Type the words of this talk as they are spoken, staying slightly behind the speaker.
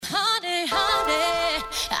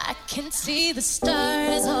can see the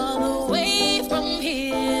stars all the way from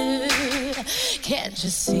here. Can't you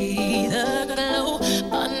see the glow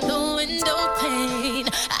on the window pane?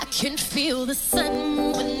 I can feel the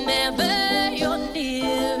sun whenever you're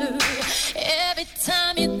near. Every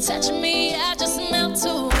time you touch me, I just melt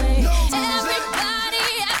away.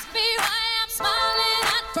 Everybody asks me why I'm smiling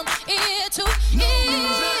out from ear to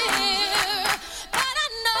ear. But I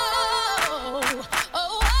know,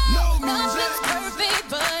 nothing's perfect,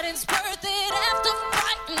 but it's worth it after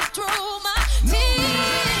fighting through my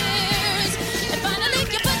tears. And finally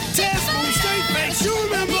you put Test on the straight face, you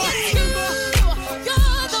remember?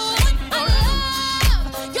 You're the one I love.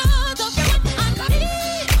 You're the one I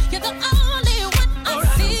need. You're the only one I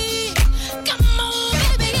see. Come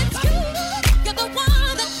on, baby, it's you. You're the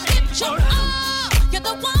one that gives your all. You're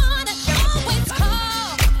the one that always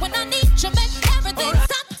call when I need you. Make everything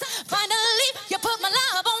stop. Finally, you put my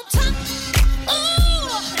love on top. Ooh,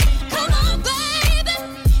 come on, baby.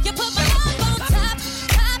 You put my love on top,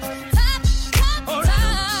 top, top, top,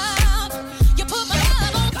 top. You put my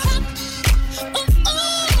love on top. Ooh,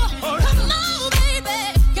 come on, baby.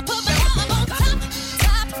 You put my love on top,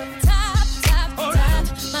 top, top, top, top.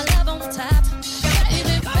 My love on top,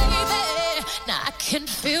 baby, baby. Now I can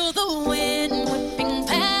feel the wind whipping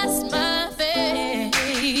past my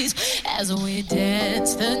face as we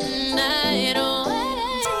dance the night away.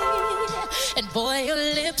 And boy, your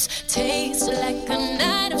lips taste like a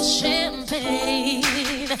night of champagne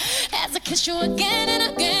as I kiss you again and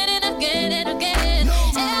again and again and again.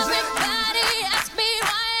 Everybody asks me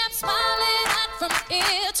why I'm smiling out from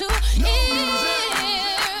ear to ear.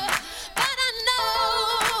 But I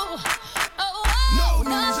know,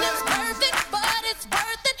 nothing's perfect, but it's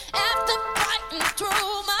worth it after fighting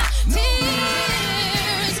through my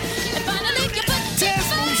tears. And finally you put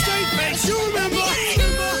Test on the straight face, you remember?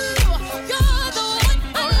 You're the one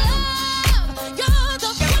I love. You're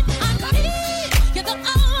the one I need. You're the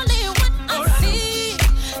only one I see.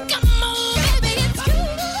 Come on, baby, it's you.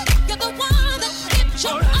 You're the one that gives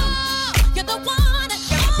your all. You're the one that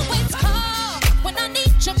always call when I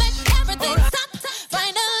need you. Make everything stop.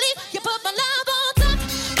 Finally, you put my love on top,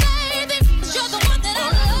 baby. 'Cause you're the one that I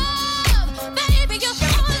love, baby. You're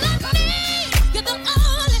all I need. You're the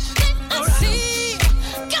only thing I see.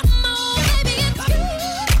 Come on, baby, it's you.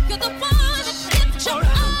 You're the one that gives your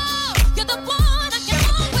all. You're the one I can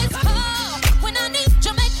always call when I need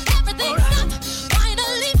you. Make everything stop.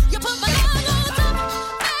 Finally, you put my love on top,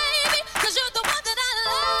 baby. 'Cause you're the one that I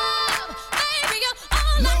love, baby. You're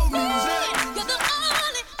all I need. You're the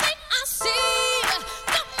only thing I see.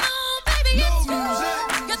 Come on, baby, it's you.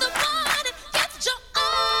 You're the one that gives your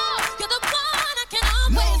all. You're the one I can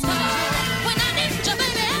always call when I need you,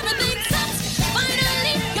 baby. Everything stops.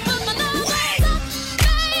 Finally, you put my love on top,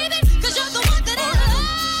 baby. 'Cause you're the one that I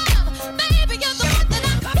love, baby. You're the one that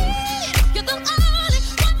I need. You're the only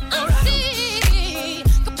one I see.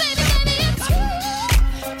 'Cause baby, it's you.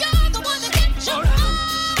 You're the one that gives your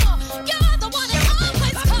all. You're the one that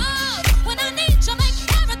always calls when I need you. Make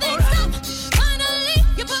everything stop. Finally,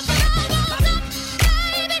 you put my love on top,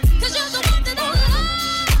 baby. 'Cause you're the one that I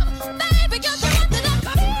love, baby. You're the one that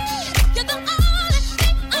I need. You're the only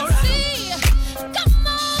thing I see. Come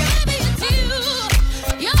on, baby, it's you.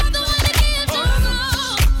 You're the one that gives your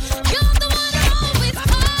all. You're the one I always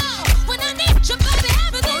call when I need you, baby.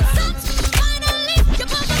 Everything stops. Finally, you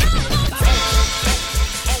put my love on top.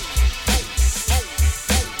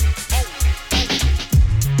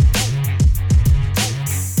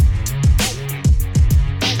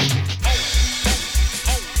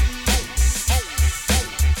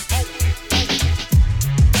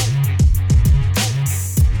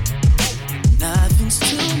 Nothing's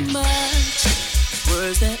too much.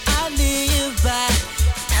 Words that I live by.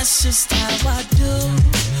 That's just how I do.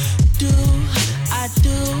 I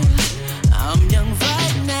do. I'm young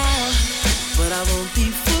right now, but I won't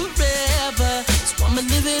be forever. So I'ma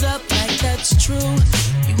live it up like that's true.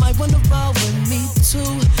 You might wanna roll with me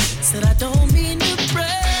too. Said I don't mean to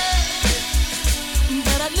brag,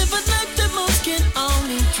 but I live a life that most can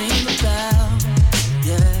only dream about.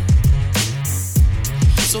 Yeah.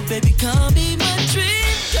 So baby, come be my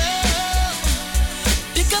dream girl.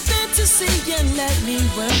 Pick up fantasy and let me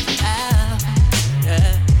work out.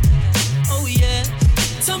 Yeah. Oh yeah.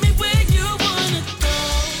 Tell me where you wanna go,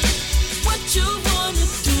 what you wanna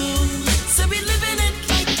do. Say we living it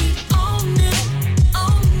like we own it,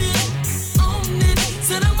 own it, own it.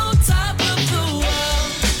 Said I'm on top of the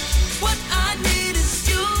world. What I need is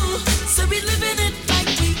you. Say we living it like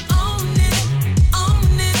we own it,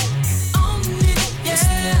 own it, own it. Yeah. It's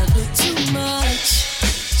never too much,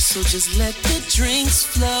 so just let the drinks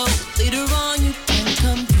flow. Later on you can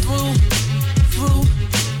come through.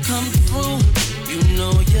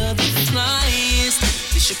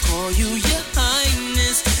 call you your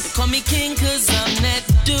highness. They call me king cause I'm that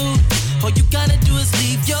dude. All you gotta do is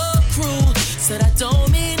leave your crew. Said I don't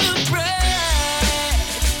mean to brag,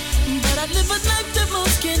 but I live a life that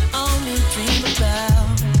most can only dream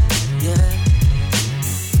about. Yeah.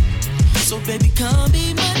 So baby, come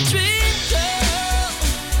be my dream girl.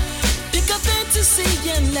 Pick a fantasy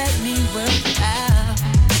and let me work it out.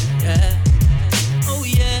 Yeah. Oh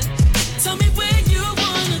yeah. Tell me where you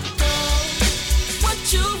wanna go, what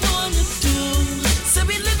you wanna do. So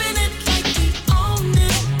we living it like we own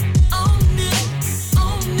it, own it,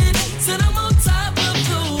 own it. Said I'm on top of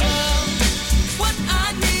the world. What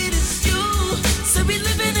I need is you. So we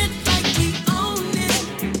living it like we own it,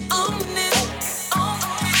 own it, own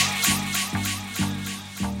it.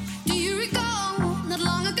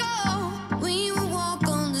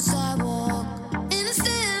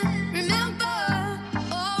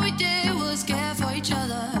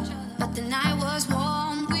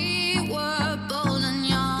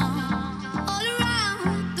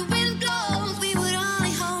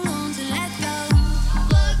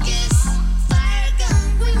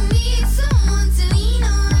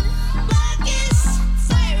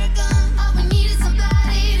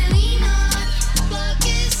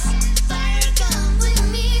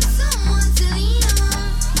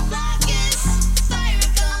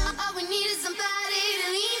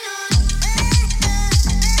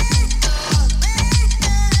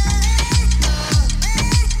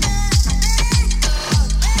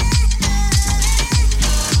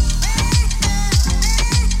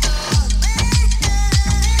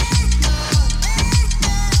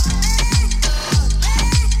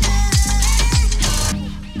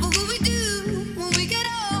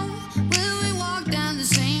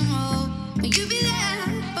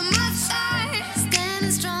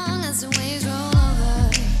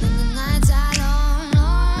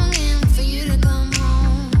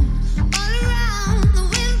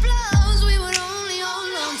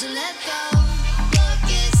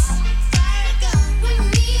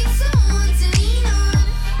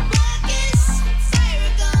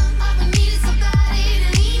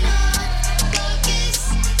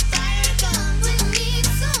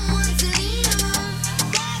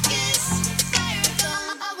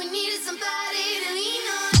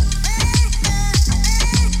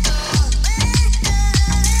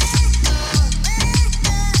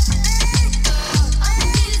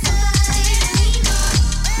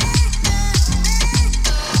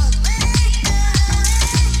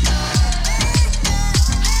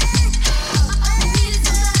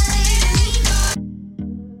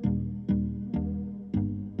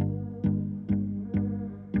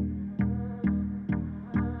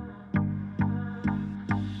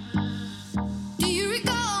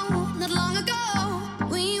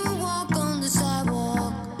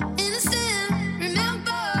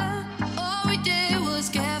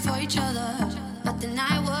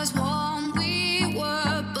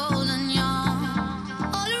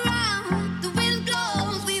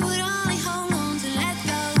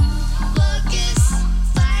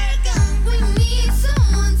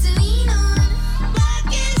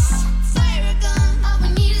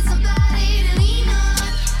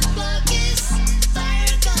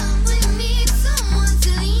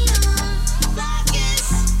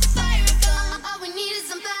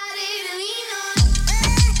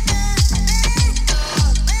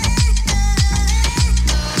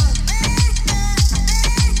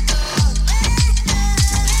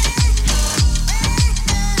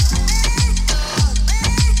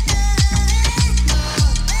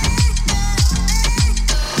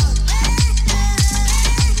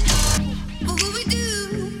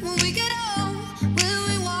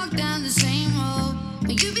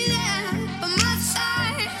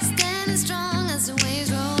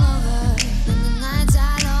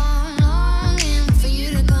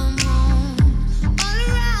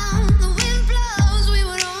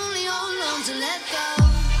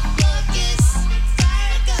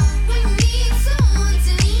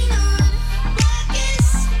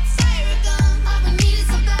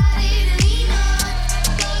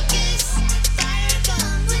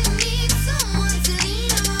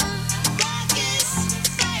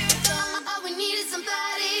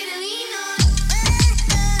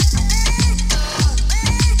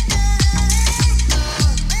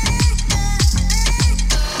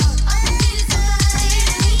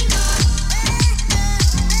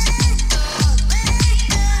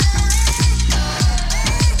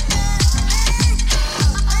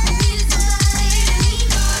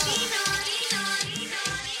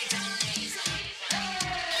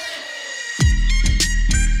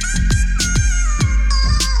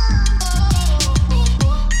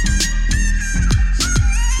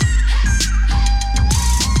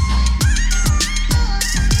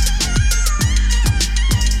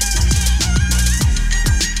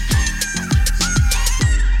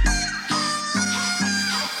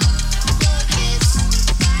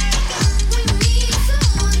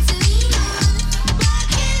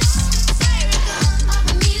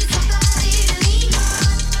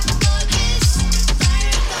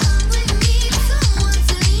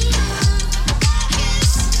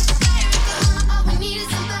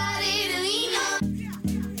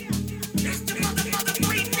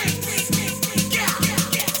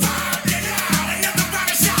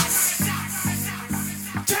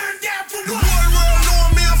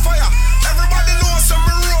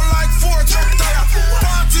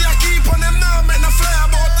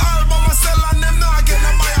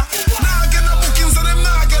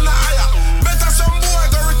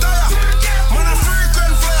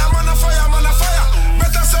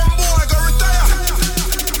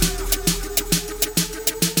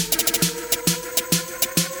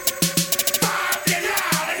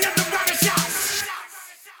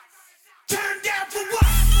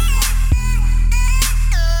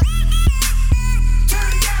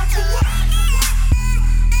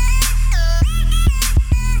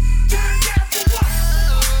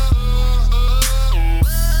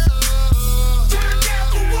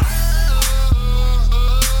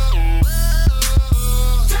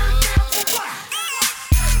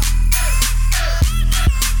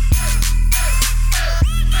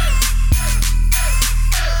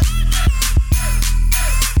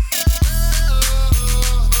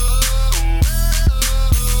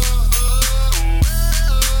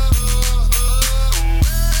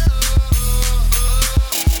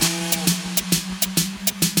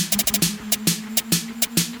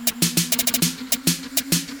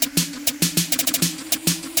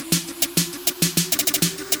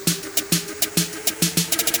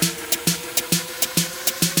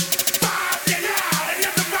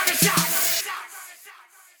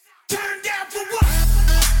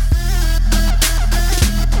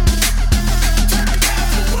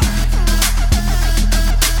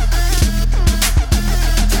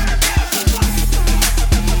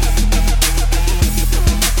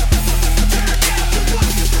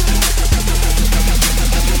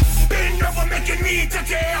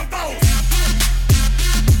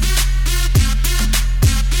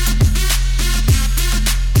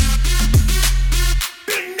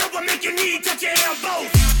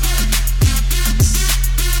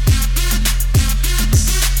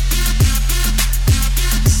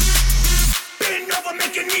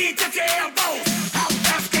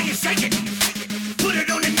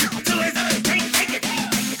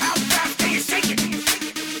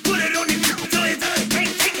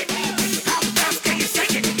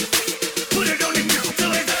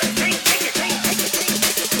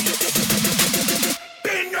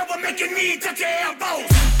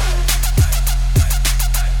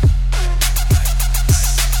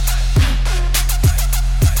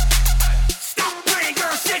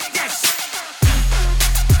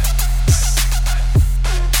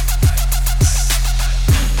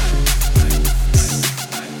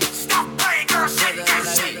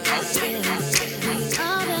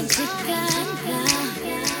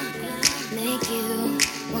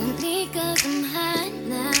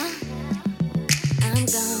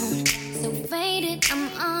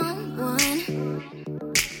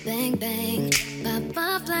 thing. Pop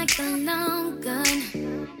off like a long gun.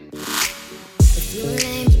 If you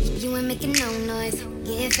lame, you ain't making no noise.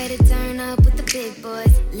 Get ready to turn up with the big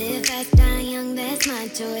boys. Live fast, die young, that's my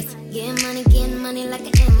choice. Get money like an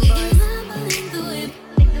invoice. Make the whip,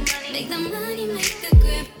 make the money, make the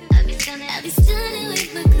grip. I'll be stunning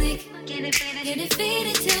with my click. Get it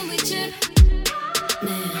faded till we trip.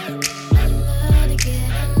 Man, I love to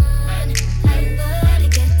get on. I love to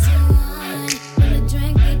get too on. When the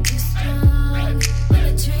drink get too strong, when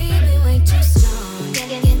the tree be way too strong.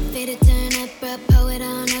 Get faded, turn up, bro, pull it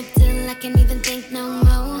on up till I can't even think no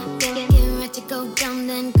more. Get ready to go dumb,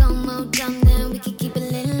 then go more dumb, then we can keep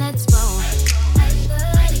it lit, let's roll. I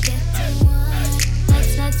love to get too on.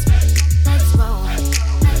 Let's roll.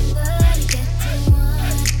 I love to get too on.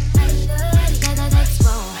 I love to let's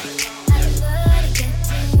roll. I love to get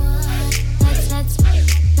too on.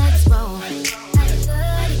 Let's roll. I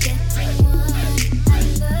love to get too on. I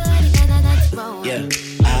love to let's roll. Yeah,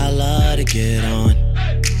 I love to get on.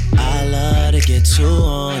 I love to get too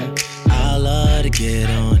on. I love to get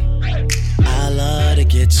on. I love to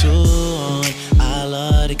get too on. I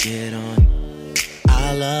love to get on.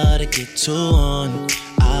 I love to get too on.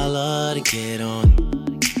 I love to get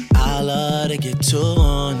on. I love to get too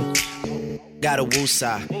on. Got a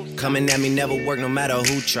woo-side. Coming at me never work no matter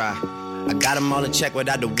who try. I got them all in check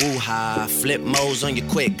without the woo-ha. Flip modes on you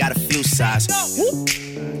quick, got a few sides.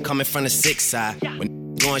 Coming from the 6 side.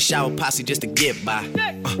 When going shower posse just to get by.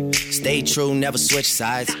 Stay true, never switch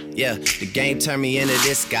sides. Yeah, the game turned me into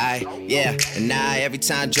this guy. Yeah, and now every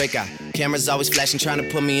time Drake out. Cameras always flashing, trying to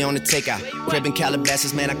put me on the takeout. Crib in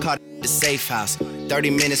Calabasas, man, I caught it at the safe house. 30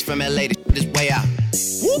 minutes from LA, this way out.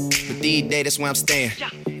 But these days, that's where I'm staying.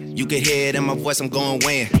 You could hear it in my voice, I'm going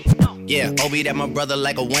weighing. Yeah, Obi, that my brother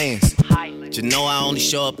like a Wayans. You know I only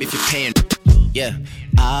show up if you're paying. Yeah,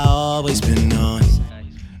 I always been on.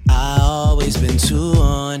 I always been too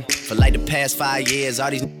on. For like the past 5 years,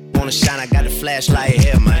 all these wanna shine, I got the flashlight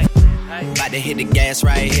here, man. About to hit the gas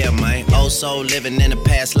right here, man. Old soul living in the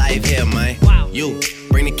past life here, man. You,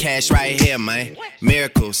 bring the cash right here, man.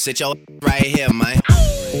 Miracle, sit your right here, man.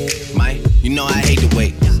 Man, you know I hate to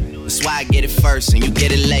wait. That's why I get it first and you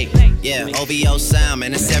get it late. Yeah, OVO sound,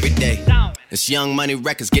 man, that's every day. It's Young Money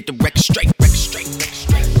Records, get the record straight.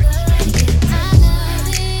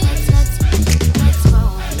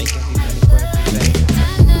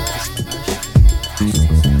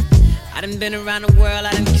 I done been around the world,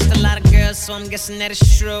 I done kissed a lot of girls, so I'm guessing that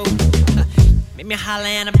it's true. Make me holler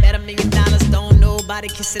and I bet $1 million. Don't nobody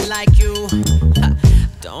kiss it like you.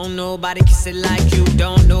 Don't nobody kiss it like you.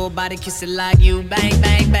 Don't nobody kiss it like you. Bang,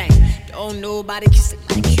 bang, bang. Don't nobody kiss it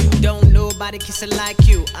like you. Don't nobody kiss it like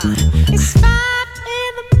you. It's 5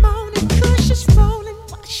 in the morning, Kush is rolling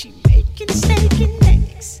while she making steak and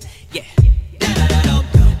eggs. Yeah.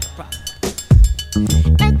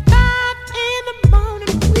 At 5 in the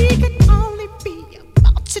morning, we can only be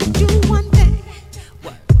about to do one thing.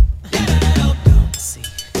 What? See,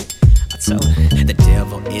 I told her the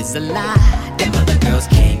devil is a lie. Them other girls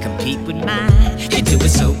can't compete with mine. You do it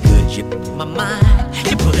so good, you put my mind.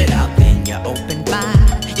 You pull it out, then you open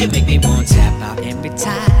wide. You make me want to tap out every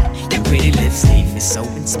time. Your pretty lips leave me so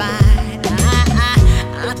inspired.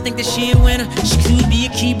 I think that she a winner. She could be a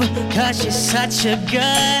keeper, cause she's such a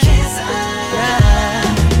good kisser.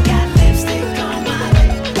 Got lipstick on my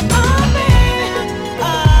lip. Oh man,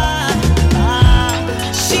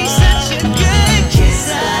 she's such a good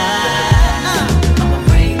kisser. I'ma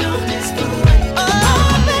rain on this food.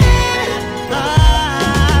 Oh man,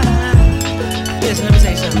 listen, let me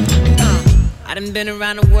say something. I done been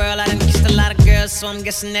around the world, I done kissed a lot of girls, so I'm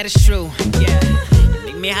guessing that it's true. Yeah, you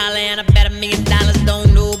make me holler and I bet $1 million.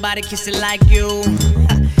 Don't nobody kiss it like you.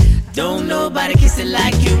 Don't nobody kiss it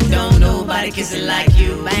like you. Don't nobody kiss it like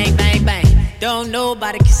you. Bang, bang, bang. Don't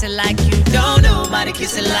nobody kiss it like you. Don't nobody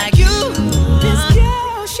kiss it like you. This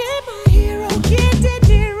girl, she my hero. Get that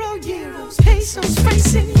euros, pesos,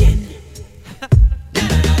 francs, and yen.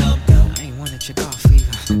 I ain't wanna check off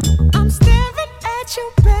either. I'm staring at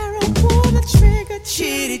your barrel, pull the trigger,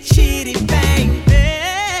 chitty, chitty, bang, bang.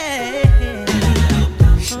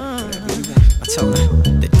 I told her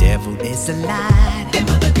the devil is a lie. Them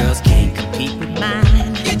other girls can't compete with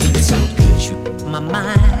mine. You do it so good, you put my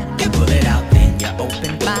mind. You pull it out, then you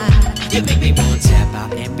open wide. You make me want to tap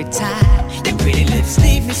out every time. Your pretty lips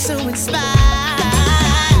leave me so inspired.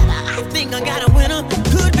 I think I got a winner,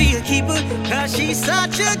 could be a keeper, cause she's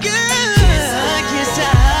such a good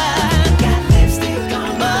kisser. Got lipstick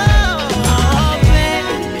on my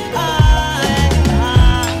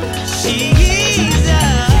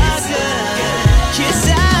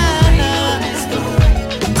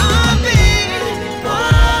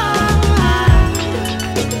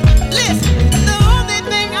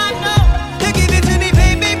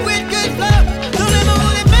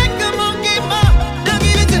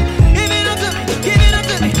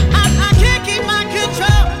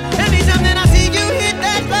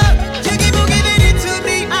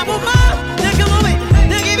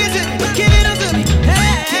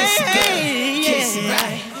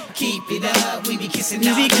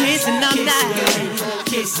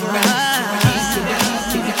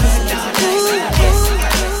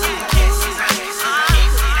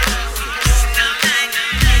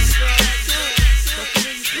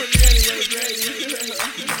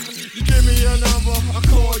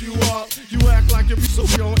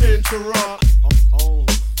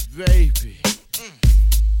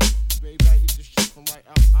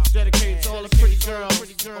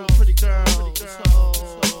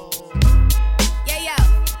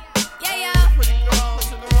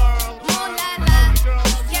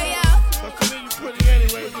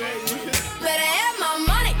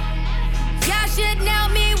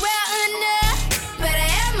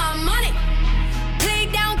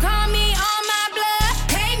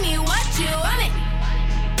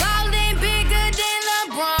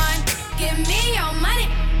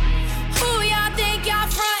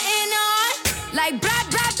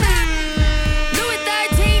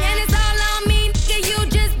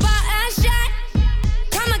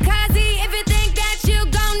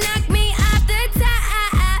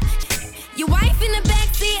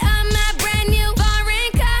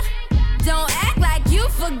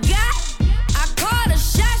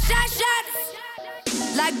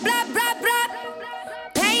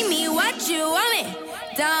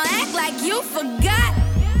like you forgot.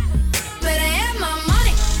 Better have my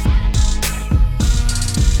money.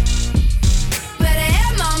 Better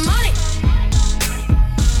have my money.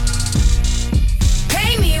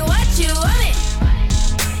 Pay me what you want it.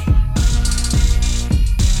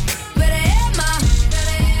 Better have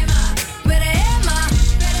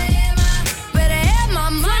my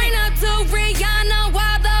money. Up to Rihanna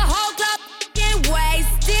while the whole club get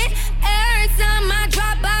wasted. Every time I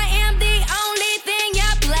drop, I am the only thing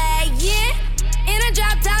y'all playing. In a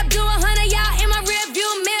drop top, do 100, y'all in my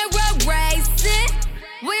rearview mirror racing.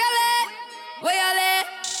 Where y'all at? Where y'all at?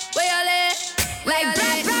 Where y'all at? Like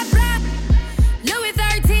blah, blah, blah. Louis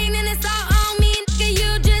 13 and it's all on me, nigga, you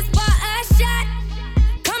just bought a shot.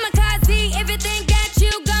 Kamikaze, if you think that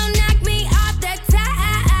you gon' knock me off the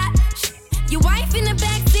top. Your wife in the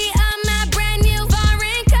backseat of my brand new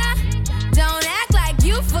foreign car. Don't act like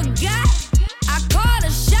you forgot. I called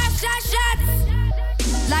a shot.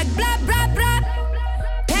 Like blah, blah, blah.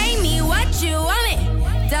 Pay me what you want it.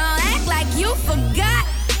 Don't act like you forgot.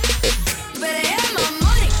 Better have my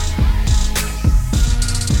money.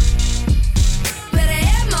 Better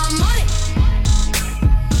have my money.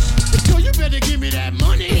 Yo, you better give me that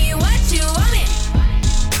money. Pay me what you want it.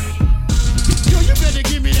 Yo, you better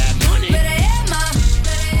give me that money. Better have my.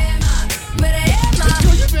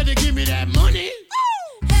 Yo, you better give me that money.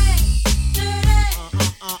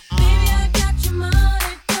 Baby, I got your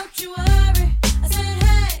money, don't you worry. I said,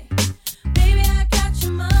 hey, baby, I got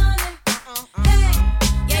your money. Hey,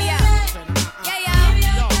 Yeah, yeah. Yeah, yeah. baby, I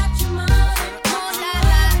got your money. Oh, la,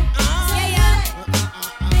 la. Yeah, yeah.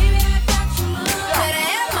 Baby, I got your money. Better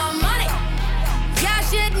have my money. Y'all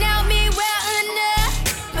should know me well enough.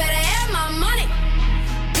 Better have my money.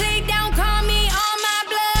 Please don't call me on my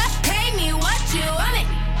blood. Pay me what you want it.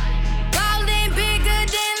 Ballin' bigger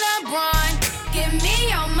than LeBron. Give me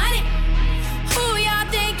your money. Who y'all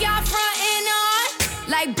think y'all frontin' on?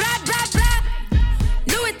 Like blah, blah, blah.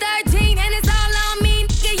 Louis 13 and it's all on me,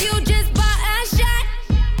 nigga, you just bought a shot.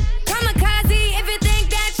 Kamikaze, if you think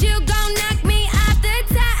that you gon' knock me off the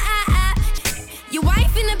top. Your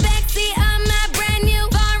wife in the backseat of my brand new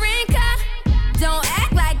foreign car. Don't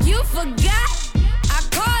act like you forgot. I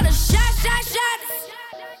called a shot.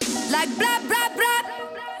 Like blah, blah, blah.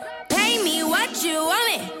 Pay me what you want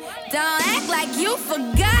it. Don't act like you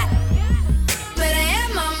forgot. Better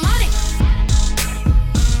have my money.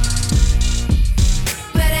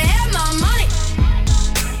 Better have my money.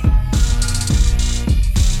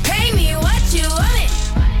 Pay me what you want it.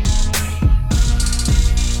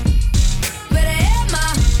 Better have my.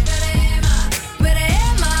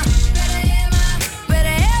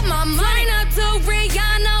 Money up to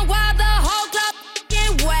Rihanna while the whole club get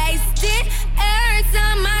wasted. Every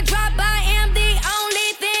time I drop, I am the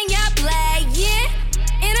only thing y'all playing.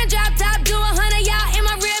 In a drop top, do 100, y'all in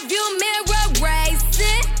my rearview mirror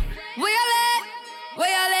racing. Where y'all at? Where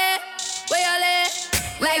y'all at? Where y'all at?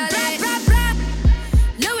 Like blah, blah, blah.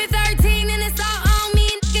 Louis 13 and it's all on me,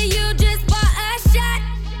 nigga, you just bought a shot.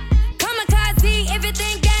 Kamikaze, if you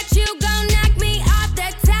think that you gon' knock me off the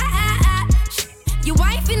top. Your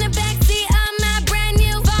wife in the backseat of my brand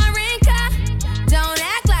new foreign car. Don't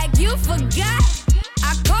act like you forgot.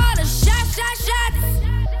 I called a shot.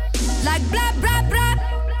 Like blah, blah, blah.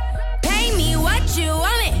 Pay me what you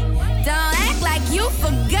want it. Don't act like you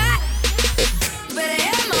forgot. Better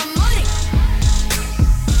have my money.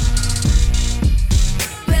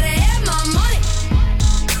 Better have my money.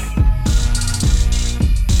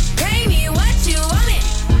 Pay me what you want it.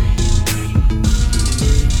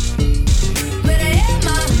 Better have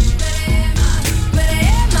my.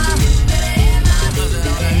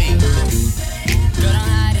 Girl, don't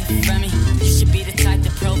hide it from me. You should be the type to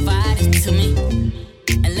provide it to me.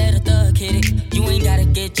 And let a thug hit it. You ain't gotta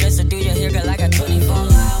get dressed or do your hair, girl. I got 24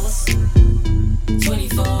 hours.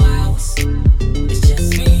 24 hours. It's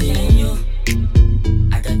just me and you.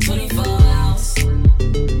 I got 24 hours.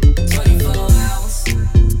 24 hours.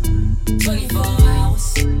 24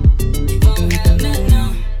 hours. You won't have nothing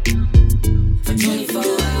on for 24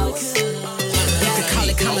 hours. You could call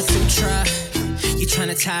it Kama Sutra. You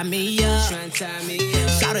tryna tie me up.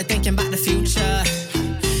 Shawty thinking about the future.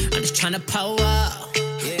 I'm just tryna pull up.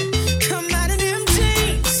 Come out of them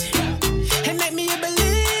jeans and make me a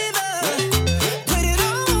believer. Put it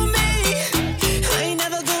on me. I ain't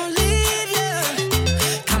never gonna leave you.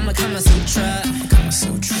 Kama Sutra.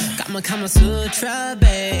 Kama Sutra,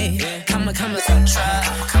 babe. Kama Sutra.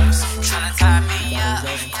 Tryna tie me up.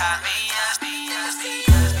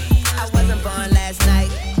 I wasn't born last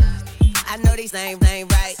night. I know these names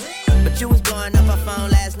ain't right. But you was blowing up her phone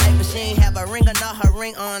last night. But she ain't have a ring or not her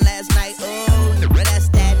ring on last night. Ooh, but that's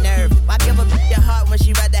that nerve. Why give a your heart when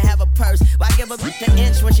she rather have a purse. Why give a bitch an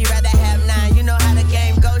inch when she rather have 9? You know how the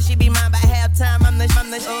game goes, she be mine by halftime. I'm the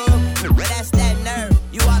ooh, that's that nerve.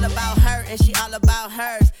 You all about her and she all about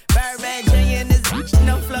hers. Birdman Jr. and this bitch,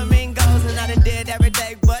 no flamingos. And I done did every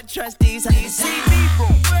day but trust these. How you see me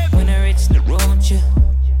from? When I reach the road, you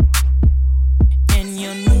and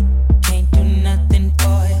your knee can't do nothing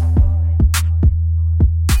for you.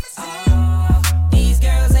 These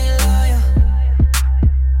girls ain't loyal.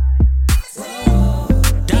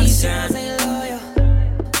 These girls ain't loyal.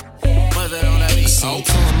 I see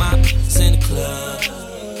two of my peeps in the club,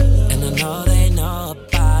 and I know they know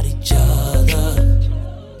about each other.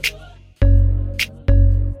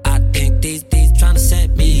 I think these tryna set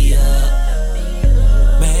me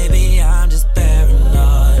up. Maybe I'm just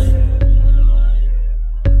paranoid.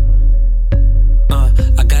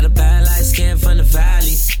 I got a bad light skin from the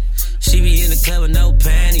valley. She be in the club with no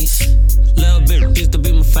panties. Little bit used to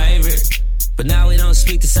be my favorite, but now we don't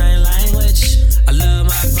speak the same language. I love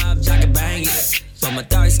my vibe, I can bang it, but my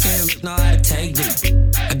dark skin know how to take it.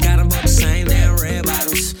 I got them both the same damn red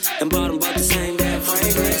bottles, and bought them both the same damn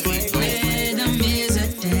fragrance. Rhythm is a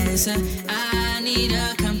dancer, I need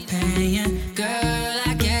a companion. Girl,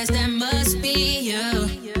 I guess that must be you.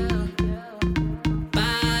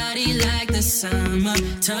 Body like the summer,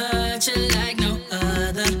 touch it like no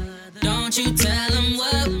other. Don't you tell them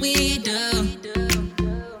what we do.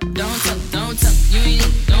 Don't tell them, you ain't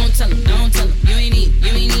need. Don't tell them, you ain't need.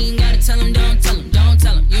 You ain't even gotta tell them, don't tell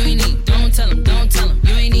them, you ain't need. Don't tell them,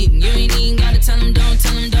 you ain't even gotta tell them, don't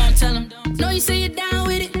tell them. No, you say you're down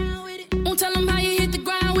with it. Won't tell them how you hit the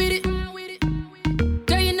ground with it.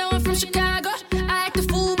 Girl, you know I'm from Chicago. I act a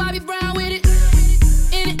fool, Bobby Brown with it.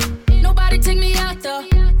 In it, nobody take me out though.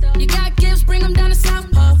 You got gifts, bring them down to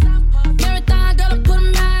South Pole. Marathon, girl, put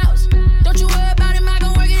them out. Don't you worry about him, I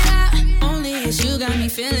gon' work it out. Only it's you got me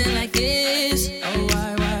feeling like this. Oh, why?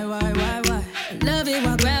 Love it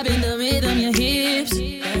while grabbing the rhythm, your hips.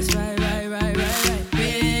 That's right.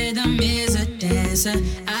 Rhythm is a dancer.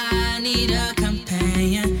 I need a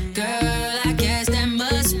companion. Girl, I guess that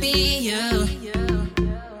must be you.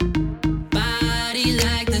 Body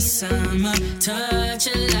like the summer, touch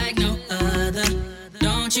it like no other.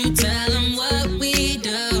 Don't you tell them what we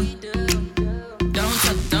do. Don't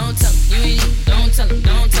tell them, you ain't need. Don't tell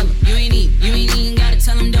them, you ain't need. You ain't even gotta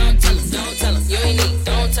tell them, don't tell them, you ain't need.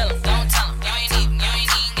 Don't tell them, you ain't need. You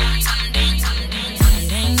ain't even gotta tell them, don't tell them.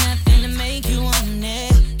 It ain't nothing to make you want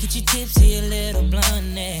it. Get you tipsy, a little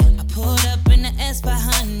blunt it. I pulled up in the S by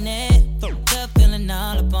honey. Fucked up, feeling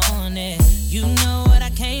all up on it. You know what I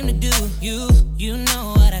came to do. You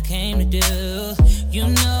know what I came to do. You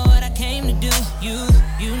know what I came to do. You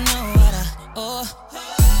know what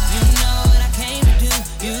you know what I came to do.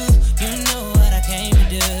 You know what I came to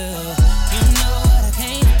do. You know what I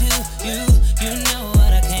came to do. You know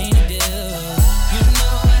what I came to do. You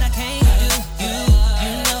know what I came to do.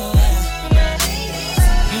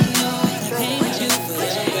 You know what I came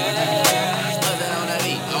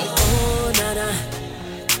to do. Oh, nana,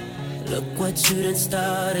 look what you done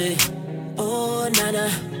started. Oh, nana,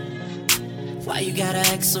 why you gotta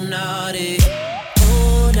act so naughty?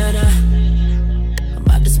 Oh, nana, I'm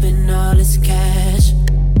about to spend all this cash.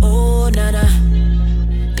 Oh, nana,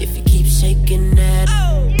 if you keep shaking that.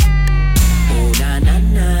 Oh, na.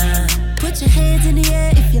 Put your hands in the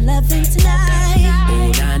air if you're loving tonight.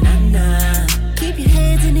 Oh, na. Keep your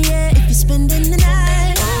hands in the air if you're spending the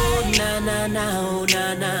night. Oh, na. Oh, na.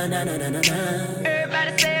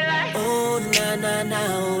 Everybody say it like. Oh, na.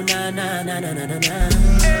 Oh, na.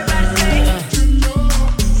 Everybody say it.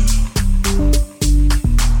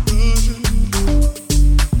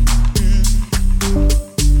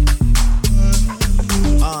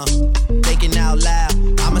 Thinking out loud,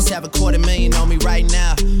 I must have $250,000 on me right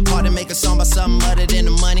now. Hard to make a song about something other than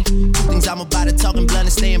the money. Two things I'm about to talking blunt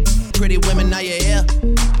and staying. Pretty women, are you here?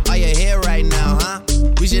 Are you here right now, huh?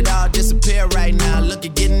 We should all disappear right now. Look,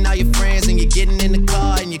 you're getting all your friends and you're getting in the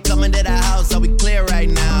car and you're coming to the house. Are we clear right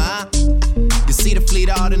now, huh? You see the fleet,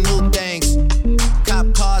 all the new things.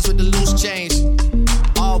 Cop cars with the loose change.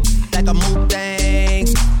 All like I move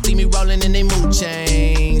things. See me rolling and they mood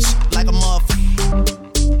change. Like a motherfucker.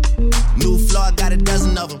 New floor, I got a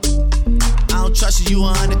dozen of them. I don't trust you, you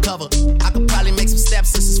are undercover. I could probably make some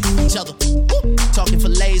stepsisters with each other. Woo! Talking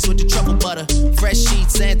fillets with the truffle butter. Fresh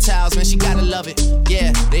sheets and towels, man, she gotta love it.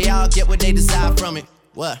 Yeah, they all get what they desire from it.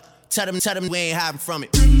 What? Tell them we ain't hiding from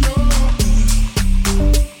it.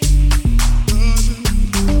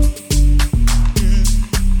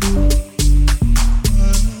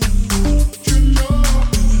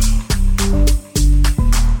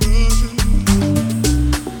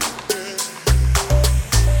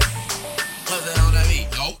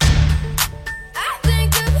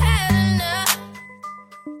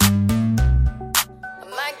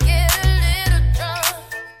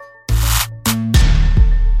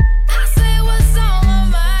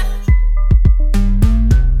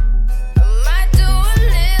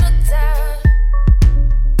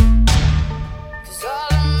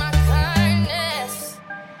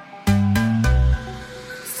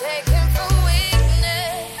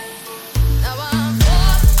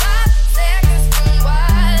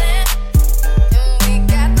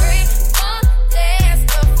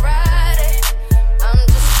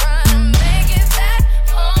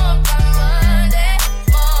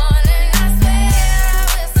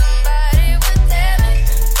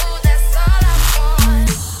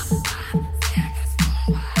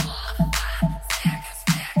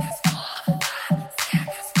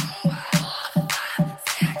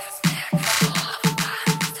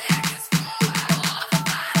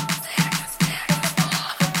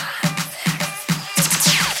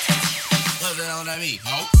 a mí,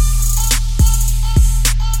 ho.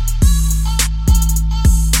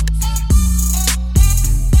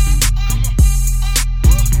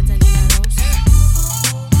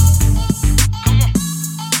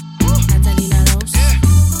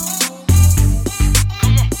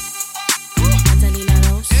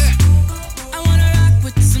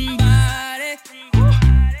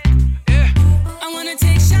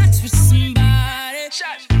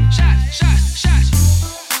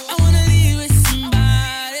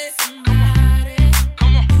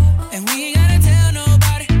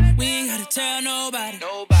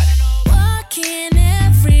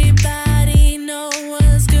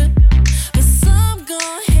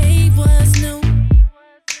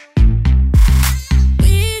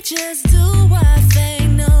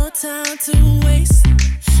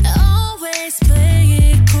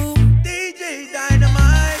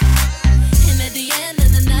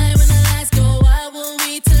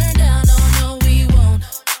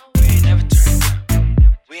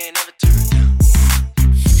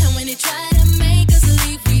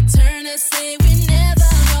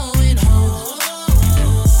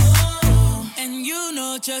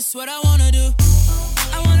 Just what I wanna do.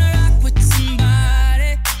 I wanna rock with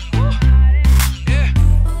somebody. Yeah.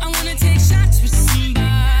 I wanna take shots with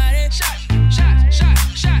somebody. Shots.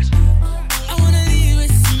 I wanna leave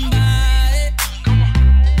with somebody.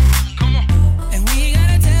 Come on. And we ain't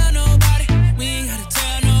gotta tell nobody. We ain't gotta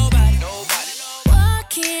tell nobody. Why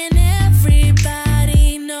can't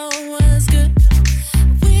everybody know what's good?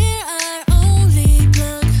 We're our only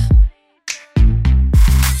plug.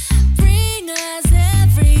 Bring us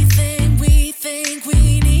everything we think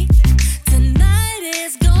we need. Tonight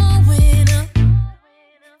is going up.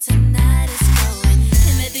 Tonight is going up.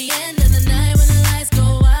 And at the end of the night when the lights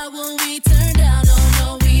go out, will we turn down? Oh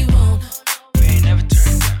no, we won't. We ain't never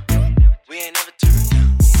turned down. We ain't never turned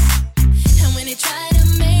down. And when they try to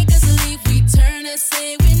make us leave, we turn and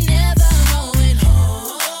say we're never going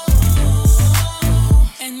home.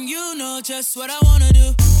 And you know just what I wanna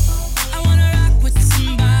do. I wanna rock with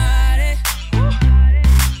somebody.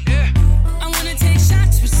 Yeah. I wanna take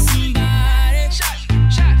shots with somebody.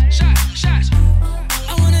 Shots.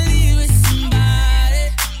 I wanna leave with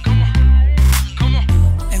somebody. Come on.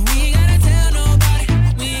 And we ain't gotta tell nobody.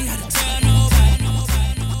 We ain't gotta tell nobody.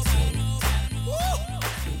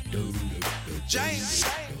 James.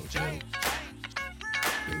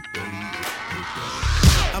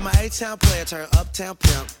 I'm an A-town player, turn uptown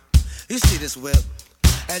pimp. You see this whip?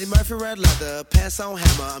 Eddie Murphy red leather, pants on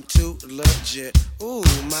hammer, I'm too legit. Ooh,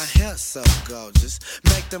 my hair so gorgeous,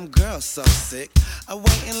 make them girls so sick. I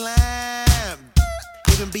wait in line,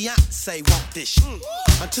 even Beyonce want this shit.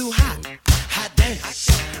 I'm too hot damn.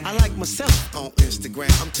 I like myself on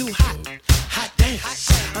Instagram, I'm too hot damn.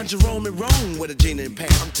 I'm Jerome and Rome with a jean and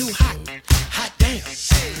pant, I'm too hot damn.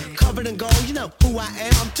 Covered in gold, you know who I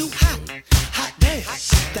am, I'm too hot damn.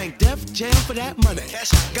 Thank Def Jam for that money.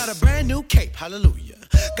 Got a brand new cape, hallelujah.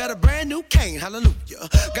 Got a brand new cane, hallelujah.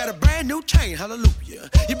 Got a brand new chain, hallelujah.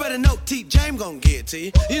 You better know T. James gon' get to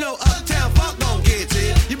you. You know Uptown Funk gon' get to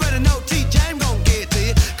you. You better know T. James gon' get to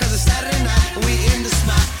you. Cause it's Saturday night and we in the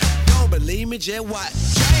spot. Don't believe me, just watch.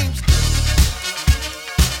 James.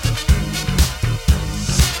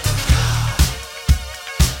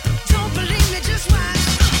 Don't believe me, just watch.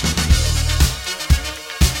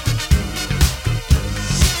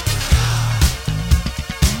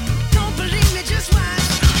 Don't believe me, just watch.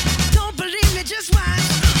 Don't believe me, just watch.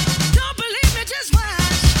 Don't believe me, just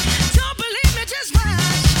watch. Don't believe me, just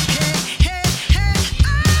watch. Hey,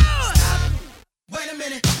 oh! Wait a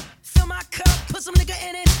minute. Fill my cup, put some nigga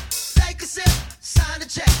in it. Take a sip, sign the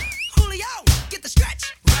check.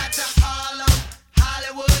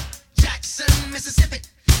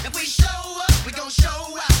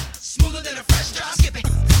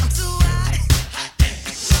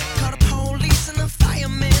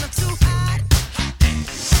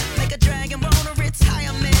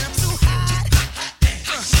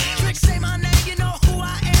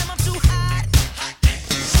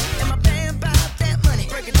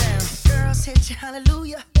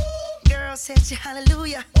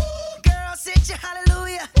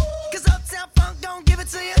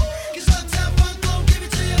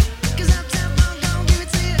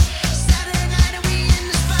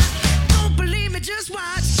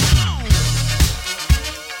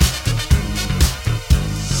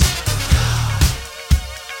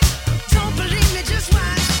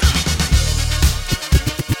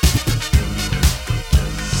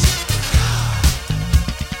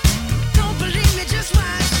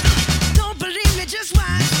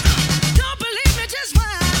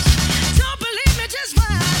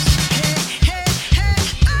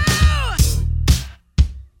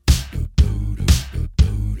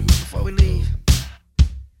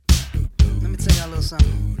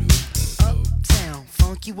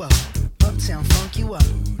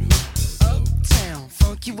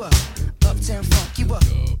 funk you up, uptown funk you up.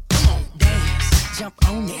 Come on, dance, jump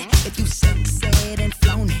on it. If you sexed and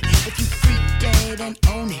flown it, if you freak dead and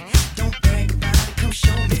own it, don't brag about it, come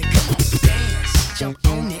show me. Come on, dance, jump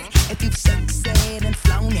on it. If you sexed and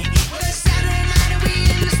flown it, well it's Saturday night and we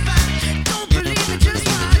in the spot. Don't believe it, just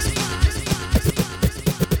watch.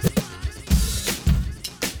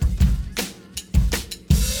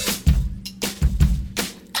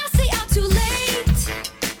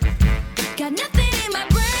 Got nothing in my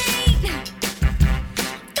brain.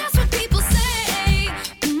 That's what people say.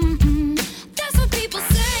 That's what people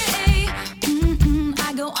say.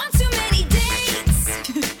 I go on too many dates,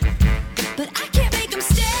 but I can't make them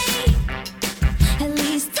stay. At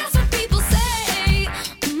least that's what people say.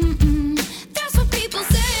 That's what people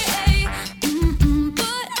say.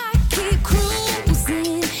 But I keep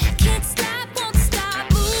cruising, can't stop, won't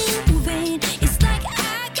stop moving. It's like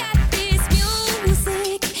I got this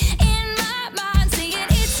music in my mind saying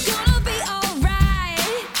it's gonna be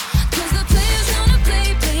alright. 'Cause the player's gonna play,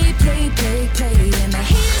 and the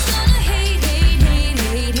haters gonna hate,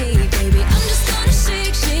 baby. I'm just gonna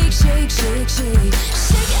shake, shake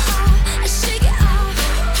it off.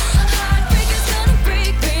 Heartbreaker's gonna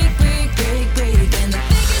break, and the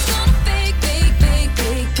faker's gonna fake,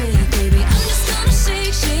 baby. I'm just gonna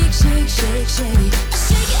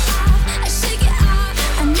shake it off.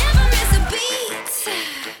 I never miss a beat.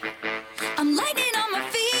 I'm lightning on my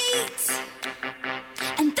feet,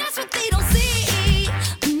 and that's what they don't see.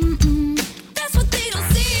 That's what they don't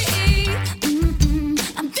see.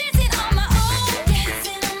 I'm dancing on my own.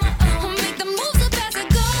 I'll make the moves up as I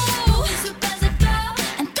go,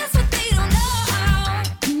 and that's what they don't know.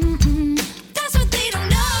 That's what they don't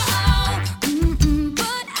know.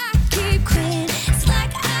 But I keep quitting. It's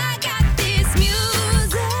like I got this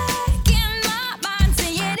music in my mind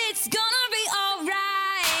saying it's gonna be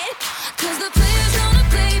alright. 'Cause the player's gonna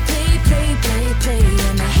play,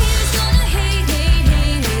 and the haters gonna hate,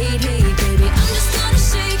 baby. I'm just gonna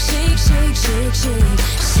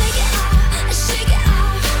shake it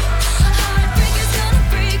off. Heartbreaker's gonna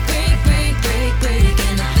break,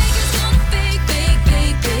 and the faker's gonna fake,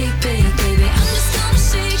 baby. I'm just gonna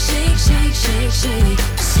shake it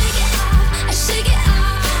off. Shake it off. I shake it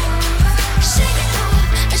off.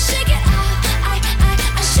 I shake it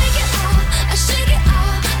off. I shake it off. I shake it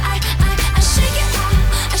off. I shake it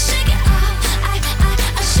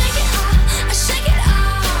off. I shake it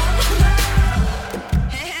off.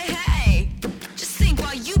 Hey. Just think,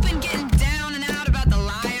 while you've been getting down and out about the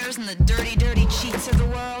liars and the dirty cheats of the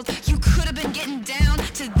world, you could have been getting down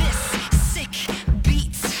to this sick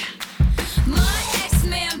beat. My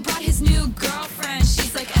ex-man brought his new girlfriend.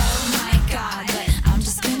 She's like, oh my God, but I'm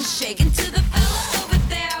just gonna shake into the fella over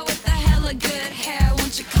there with the hella good hair.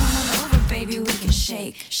 Won't you come on over, baby? We can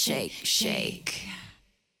shake.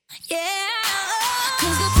 Yeah.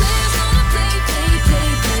 'Cause the player's gonna play,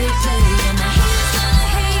 and the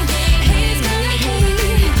haters gonna hate,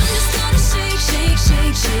 I'm just gonna shake.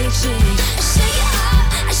 Shake it off.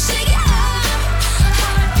 I shake it off.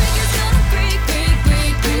 Heartbreaker's gonna break, and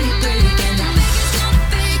the faker's gonna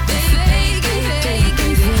fake, baby.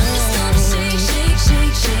 I'm just gonna shake.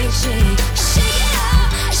 Shake it off.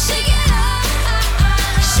 I shake it off.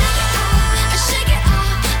 I shake it off. I shake it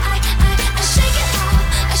off. I shake it off.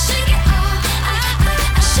 I shake it off.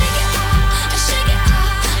 I shake it off. I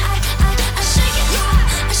shake it off.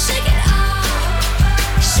 I shake it off.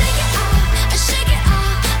 Shake it off. I shake it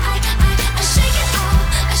off. I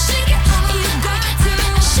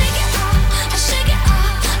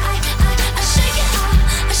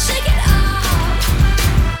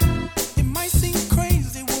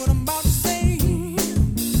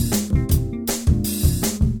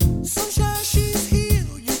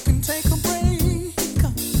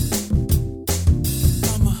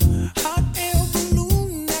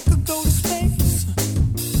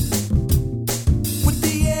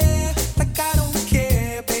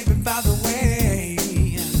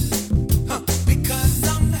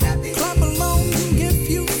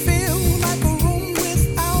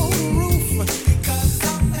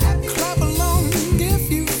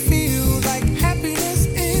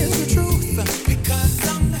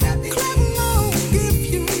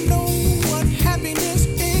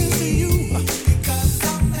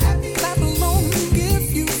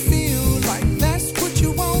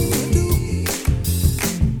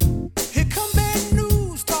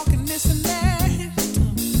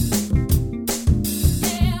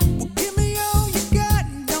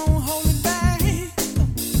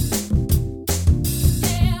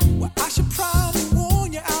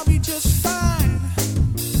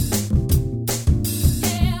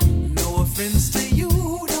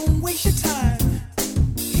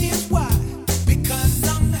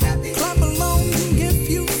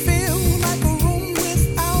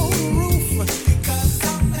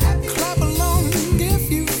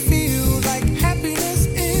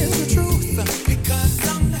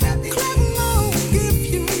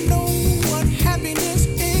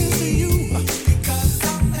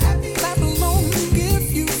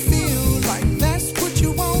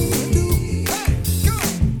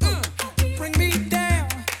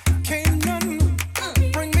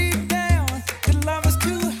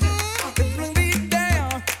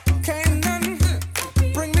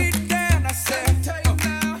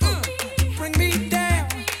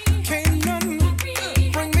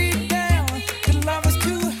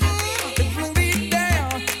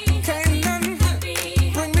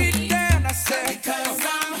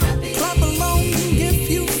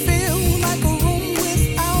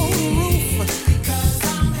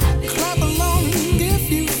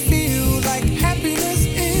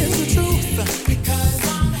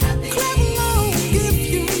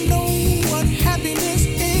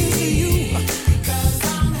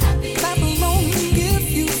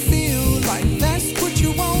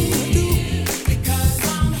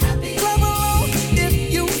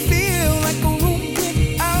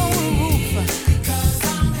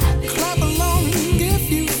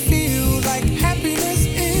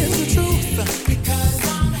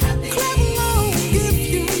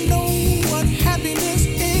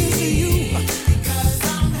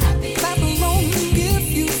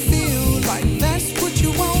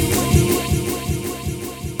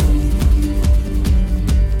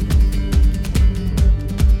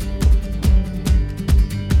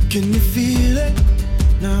Can you feel it?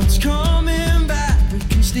 Now it's coming back. We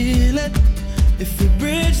can steal it. If we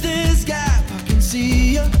bridge this gap, I can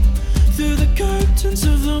see you through the curtains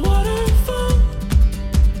of the waterfall.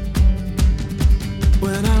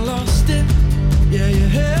 When I lost it, yeah, you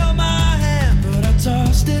held my hand, but I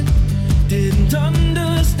tossed it. Didn't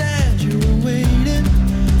understand you were waiting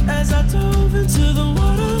as I dove into the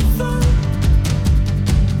waterfall.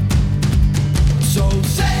 So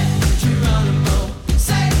say Geronimo,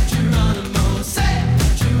 say Geronimo, say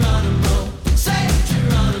Geronimo, say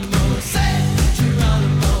Geronimo, say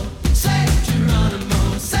Geronimo, say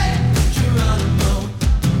Geronimo, say Geronimo.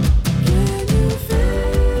 Can you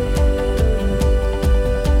feel?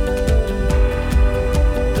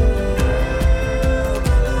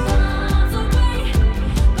 Miles away,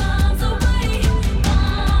 miles away,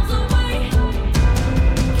 miles away.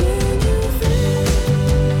 Can you feel?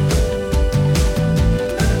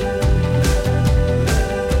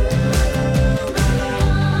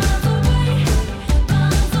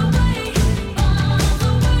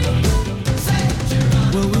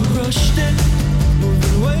 Well, we rushed it,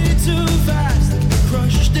 moving way too fast, and we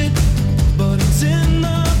crushed it, but it's in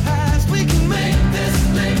the past. We can make this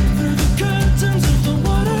leap through the curtains of the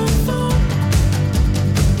waterfall.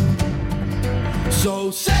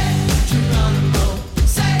 So say Geronimo,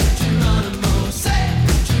 say Geronimo, say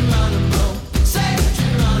Geronimo, say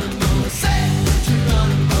Geronimo, say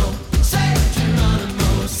Geronimo, say Geronimo,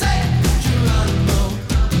 say Geronimo.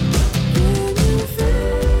 Can you feel?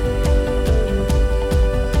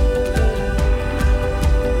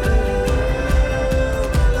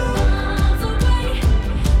 Miles away,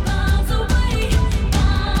 miles away,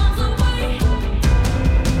 miles away.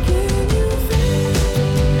 Can you feel?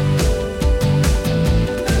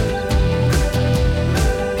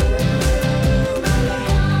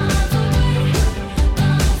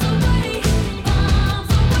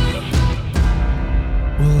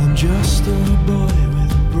 Well, I'm just a boy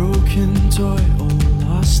with a broken toy, all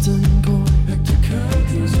lost and gone.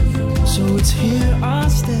 So it's here I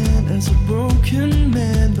stand as a broken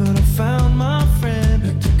man, but I found my friend.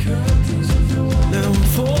 Now I'm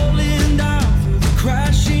falling down through the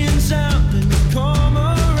crashing sound, and you come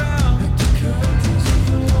around.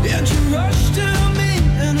 And you rush to me,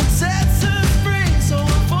 and it sets us free. So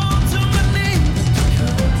I fall to my knees.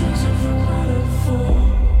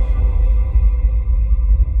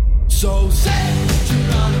 So say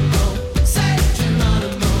Geronimo, say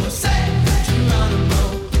Geronimo, say Geronimo,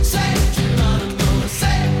 say Geronimo,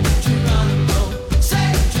 say Geronimo, say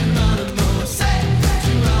Geronimo, say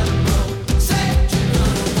Geronimo, say Geronimo,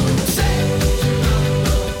 say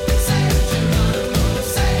Geronimo, say Geronimo,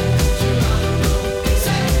 say Geronimo,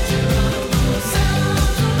 say Geronimo,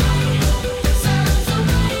 sounds away, sounds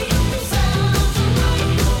away, sounds away,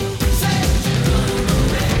 say Geronimo,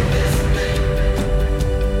 make this thing.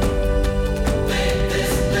 Make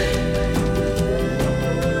this thing.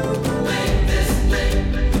 Make this thing.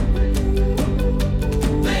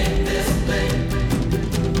 Make this thing.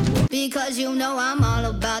 Because you know I'm all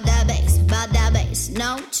about that bass,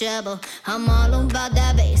 no trouble. I'm all about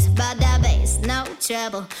that bass, no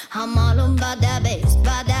trouble. I'm all about that bass,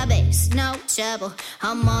 no trouble.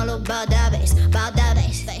 I'm all about that bass,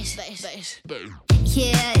 bass.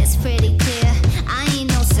 Yeah, it's pretty clear. I ain't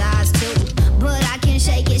no size 2, but I can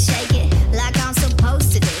shake it like I'm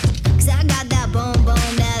supposed to do. 'Cause I got that boom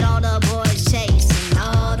boom that all the boys chase, and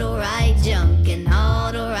all the right junk in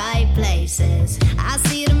all the right places. I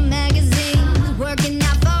see the magazines working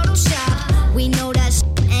out Photoshop. We know that shit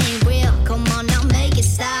ain't real. Come on now, make it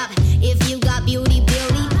stop. If you got beauty,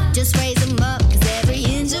 just raise them up. 'Cause every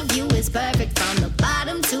inch of you is perfect from the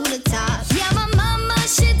bottom to the top. Yeah, my mama,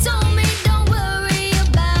 she told me don't worry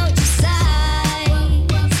about your size.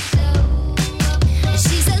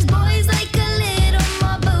 She says boys like a little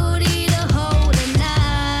more booty to hold at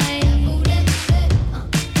night.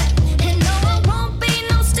 And no, I won't be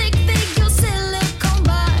no stick figure silicone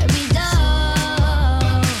Barbie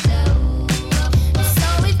doll. So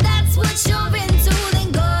if that's what you're into, then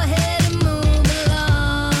go ahead and move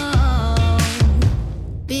along.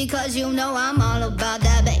 Because you know I'm all about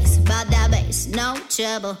that bass, no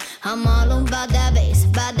trouble. I'm all about that bass,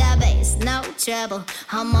 no trouble.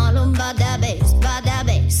 I'm all about that bass,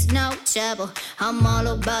 no trouble. I'm all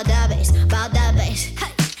about that bass,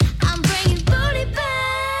 Hey, I'm bringing booty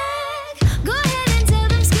back. Go ahead and tell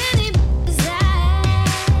them skinny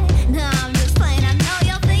that. No, I'm just playing. I know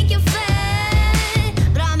y'all think you're fat,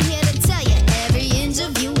 but I'm here to tell you every inch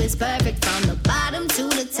of you is perfect from the bottom to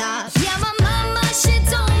the top. Yeah, my mama, she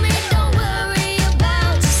told me don't worry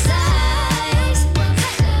about your size.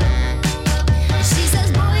 She says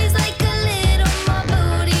boys like a little more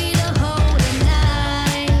booty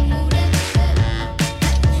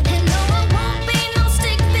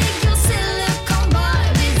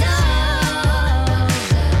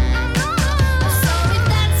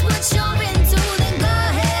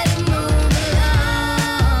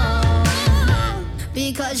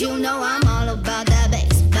Because you know I'm all about that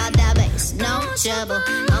bass, no trouble.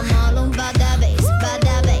 I'm all about that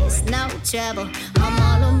bass, no trouble. I'm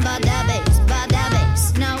all about that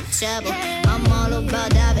bass, no trouble. I'm all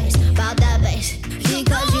about that bass,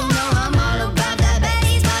 because you know I'm all about that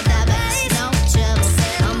bass, no trouble.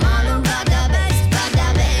 I'm all about that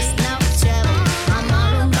bass, no trouble. I'm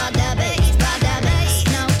all about that bass,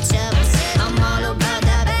 no trouble. I'm all about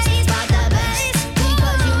that bass,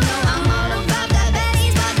 because you know I'm all about that bass,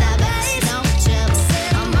 no trouble.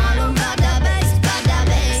 I'm all about that bass, no trouble. I'm all about that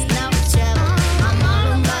bass, no trouble.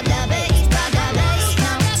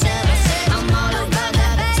 I'm all about that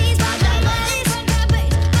bass,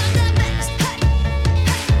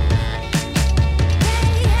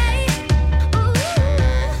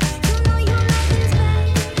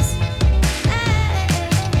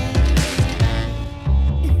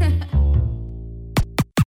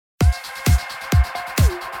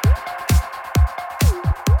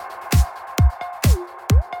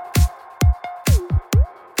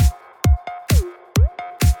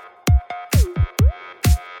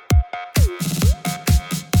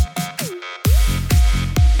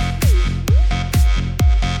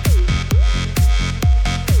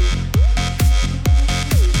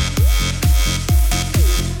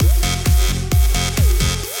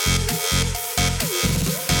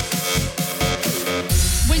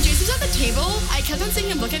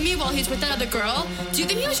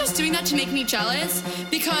 To make me jealous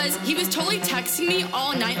because he was totally texting me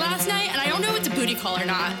all night last night and I don't know if it's a booty call or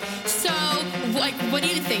not. So, what do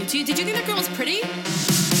you think? Did you think that girl was pretty?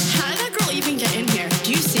 How did that girl even get in here?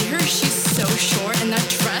 Do you see her? She's so short and that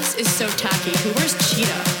dress is so tacky. Who wears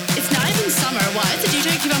cheetah? It's not even summer. Why does the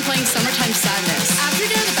DJ keep on playing Summertime Sadness? After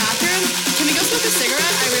you're done in the bathroom, can we go smoke a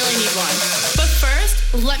cigarette? I really need one. But first,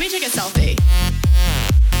 let me take a selfie.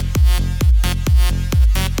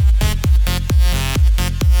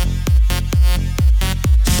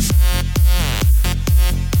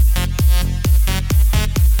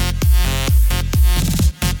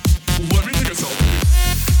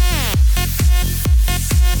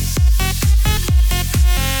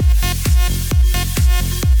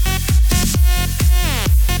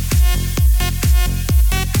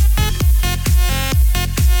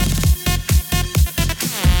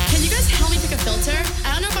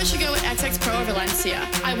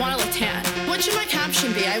 I want to look tan. What should my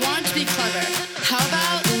caption be? I want it to be clever. How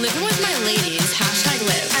about living with my ladies?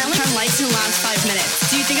 #live. I only turn lights in the last 5 minutes.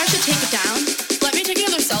 Do you think I should take it down? Let me take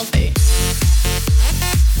another selfie.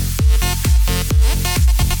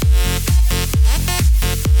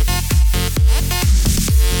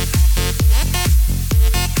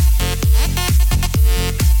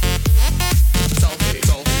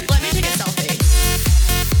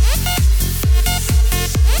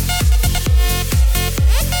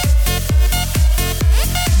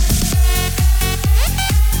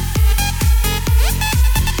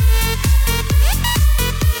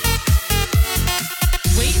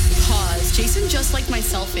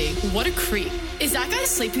 What a creep. Is that guy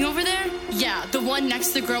sleeping over there? Yeah, the one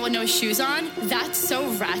next to the girl with no shoes on? That's so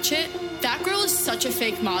ratchet. That girl is such a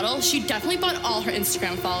fake model. She definitely bought all her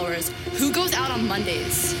Instagram followers. Who goes out on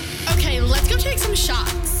Mondays? Okay, let's go take some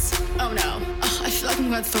shots. Oh no, I feel like I'm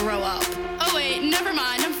gonna throw up. Oh wait, never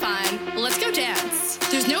mind, I'm fine. Let's go dance.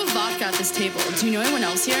 There's no vodka at this table. Do you know anyone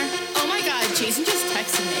else here? Oh my god, Jason just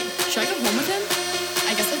texted me. Should I go home with him?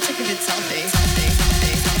 I guess I'll take a good selfie.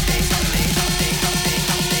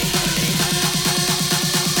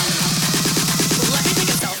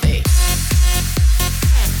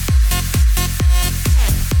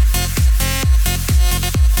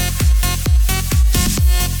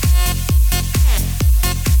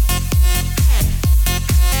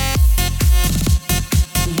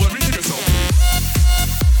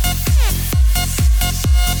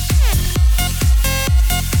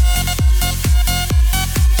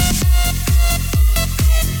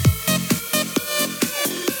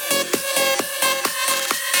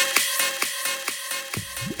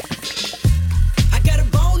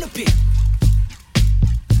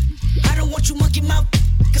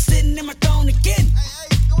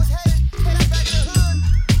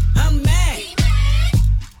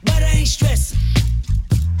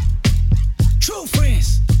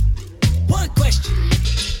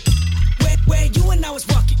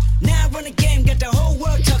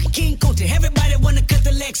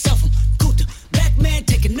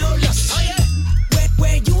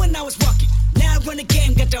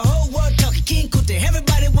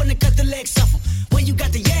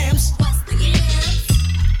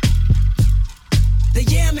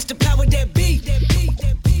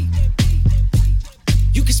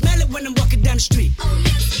 when I'm walking down the street. Oh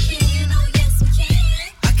yes we can, oh yes we can.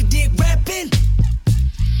 I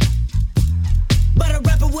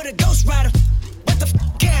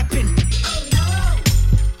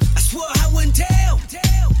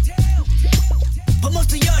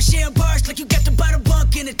car sharing bars like you got the bottle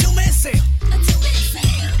bunk in a two-man sale.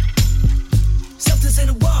 Something's in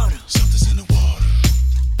the water. Something's in the water.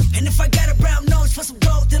 And if I got a brown nose for some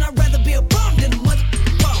gold, then I'd rather be a bum than a mother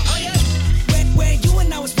ball. Oh yeah. Where you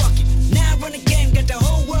and I was walking. Now I run the game, got the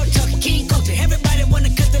whole world talking. King Kunta, everybody wanna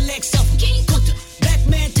cut the legs off. King Kunta, black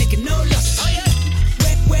man taking no losses. Oh yeah.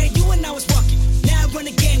 Where you and I was walking. Now I run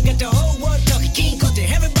the game, got the whole world talking. King Kunta,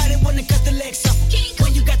 everybody wanna cut the legs off.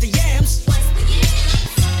 When you got the yams. What's the yams?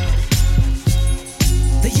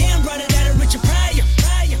 The yam brought it out of Richard Pryor.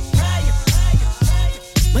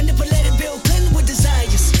 Manipulated Bill Clinton with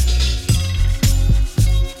desires.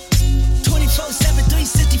 24/7,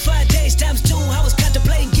 365 days times 2. I was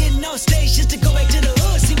contemplating getting on stage just to go back to the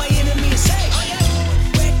hood, see my enemy and say, oh yeah.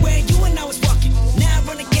 Where you and I was walking. Now I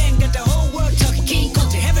run the game, got the whole world talking. King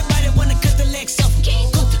Kunta, everybody wanna cut the legs off. King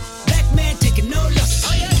Kunta, black man taking no losses.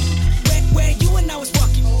 Oh yeah. Where you and I was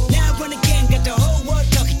walking. Now I run the game, got the whole world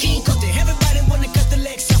talking. King Kunta, everybody wanna cut the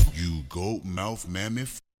legs off. You goat mouth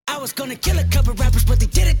mammoth. I was gonna kill a couple rappers, but they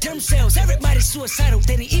did it themselves. Everybody's suicidal,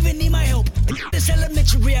 they didn't even need my help. This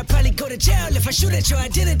elementary, I'd probably go to jail if I shoot at your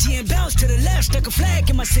identity and bounce to the left. Stuck a flag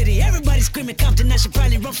in my city. Everybody screaming Compton. I should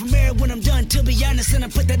probably run from mayor when I'm done. To be honest, and I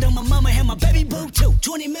put that on my mama and my baby boo too.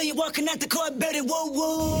 20 million walking out the court, better whoa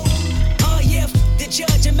whoa. Oh yeah, the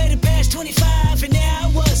judge, I made it past 25, and there I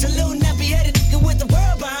was, a little nappy-headed nigga with the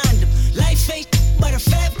world behind him. Life ain't but a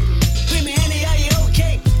fab. Screaming, Annie, are you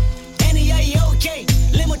okay? Annie, are you okay?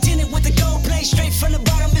 Limo tinted with the gold plate, straight from the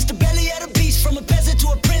bottom. Mr. Belly of the beast, from a peasant to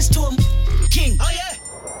a prince to a king. Oh yeah,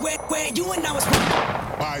 where you and I was.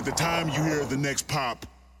 By the time you hear the next pop,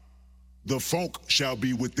 the funk shall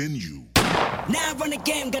be within you. Now I run the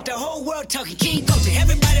game, got the whole world talking. King Kunta,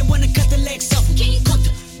 everybody wanna cut the legs off. King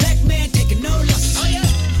Kunta, black man taking no losses. Oh yeah,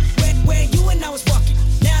 where you and I was walking.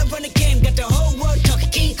 Now I run the game, got the whole world talking.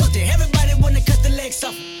 King Kunta, everybody wanna cut the legs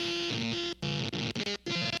off.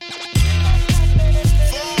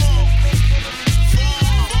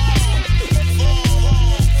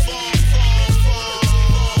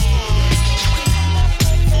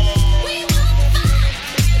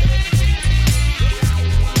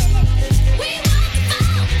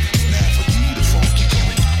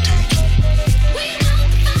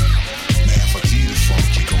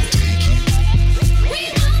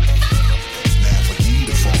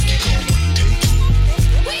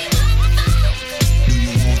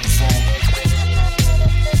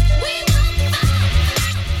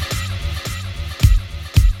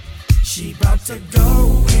 To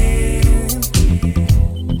go in,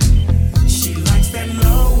 she likes that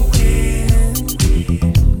low end.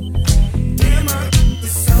 Damn,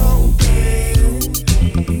 it's so big.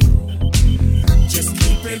 Just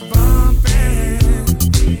keep it bumping.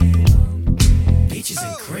 Peaches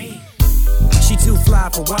and cream. She too fly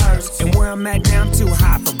for words, and where I'm at now I'm too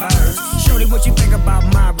high for birds. Shorty, what you think about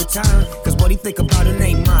my return? Cause what he think about it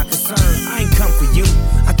ain't my concern. I ain't come for you,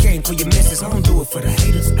 I came for your missus. I don't do it for the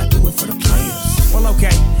haters, I do it for the players. Well,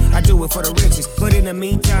 okay, I do it for the riches. But in the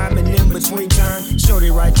meantime and in between time,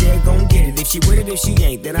 shorty right there gon' get it. If she with it, if she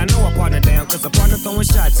ain't, then I know I partner down. Cause a partner throwing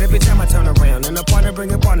shots every time I turn around. And a partner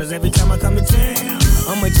bringing partners every time I come to town.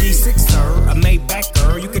 I'm a G6, sir, a Maybach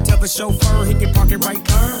girl. You can tell the chauffeur, he can park it right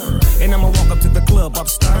there. And I'ma walk up to the club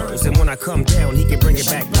upstairs. And when I come down, he can bring it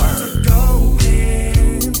back word. Go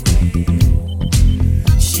in.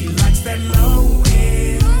 She likes that low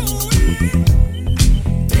end.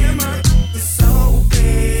 Damn, it's so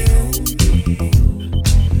big.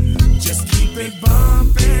 Just keep it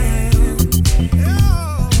bumping.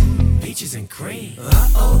 Peaches and cream.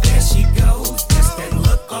 Uh-oh, there she goes. That's that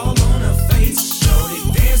look all on her face. Shorty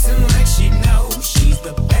dancing like she knows she's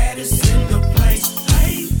the baddest in the place.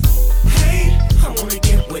 Hey, hey, I wanna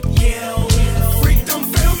get with you. Freak, don't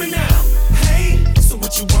feel me now. Hey, so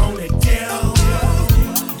what you wanna do?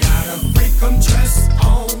 Got a freak, I'm dressed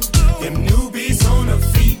on. Them newbies on her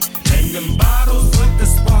feet. And them bottles with the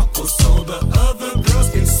sparkles. So the other girls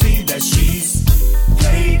can see that she's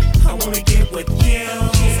paid. I wanna get with you.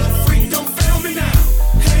 Freak, don't feel me now.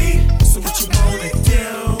 Hey, so what you wanna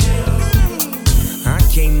do? I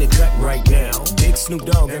came to cut right now. Big Snoop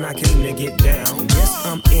Dogg and I came to get down. Yes,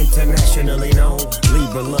 I'm internationally known.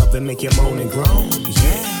 Libra love and make you moan and groan.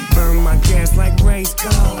 Yeah, burn my gas like race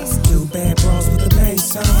cars. Two bad bras with a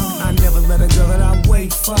bass on. I never let a girl that I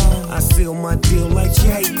wait for. I seal my deal like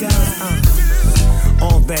Jay does.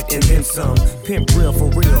 All that and then some. Pimp real for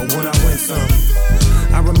real when I win some.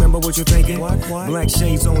 I remember what you're thinking. What? Black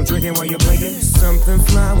shades on, drinking while you're blinking. Something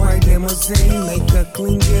fly, white limousine, make a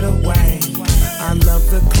clean getaway. I love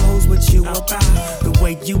the clothes with you about, the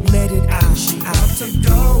way you let it out. She out to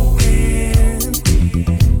go in.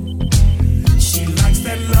 She likes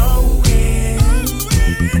that love.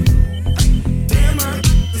 Damn,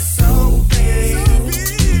 it's so big.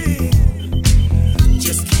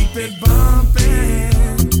 Just keep it bumping.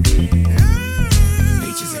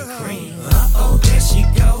 Peaches and cream. Uh-oh, there she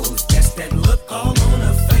goes. That's that look all on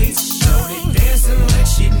her face. Shorty dancing like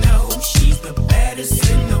she knows she's the baddest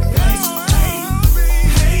in the place.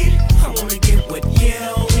 Hey, I wanna get with you.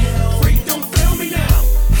 Freak, don't fail me now.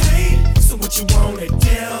 Hey, so what you wanna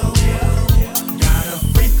do? Got a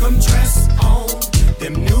freak, I'm dressed on.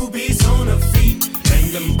 Them newbies on her feet.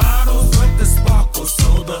 Bang them bottles with the sparkle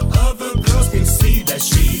so the other girls can see that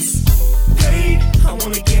she's paid. I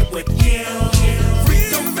wanna get with you. Freak,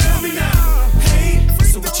 don't fail me now. Hey,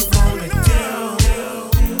 so what you wanna do?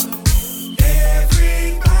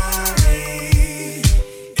 Everybody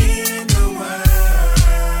in the world,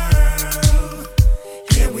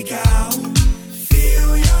 here we go.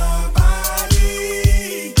 Feel your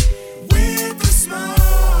body with the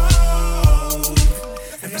smoke,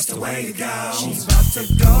 and that's the way to go. She's about to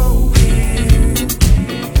go in.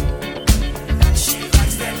 She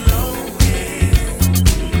likes that low end.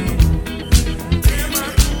 Damn,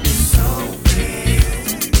 it's so big.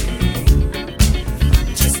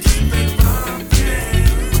 Just keep it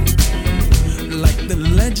bumping. Like the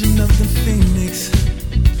legend of the phoenix,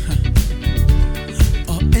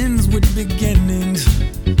 all ends with beginnings.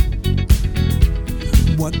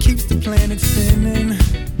 What keeps the planet spinning?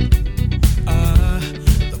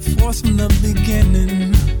 The force from the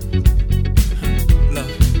beginning.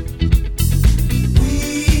 Love.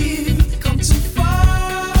 We've come too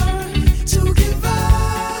far to give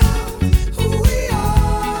up who we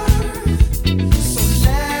are. So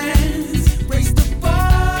let's raise the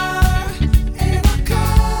bar and our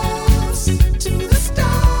cups to the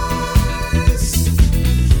stars.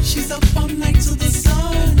 She's up all night to the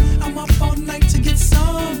sun. I'm up all night to get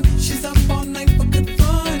some. She's up all night for good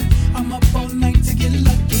fun. I'm up all night to get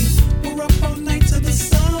lucky. We're up all night to the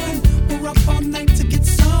sun. We're up all night to get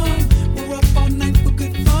some. We're up all night for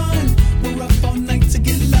good fun. We're up all night to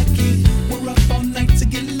get lucky. We're up all night to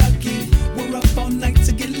get lucky. We're up all night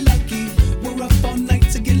to get lucky. We're up all night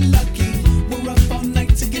to get lucky. We're up all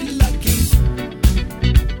night to get lucky.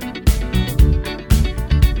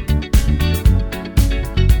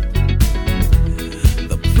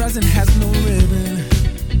 The present has no ribbon.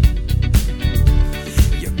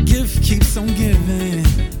 Your gift keeps on giving.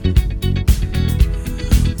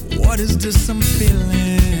 What is this I'm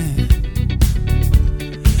feeling?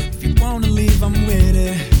 If you wanna leave, I'm with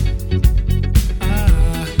it.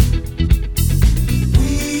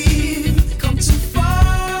 We've come too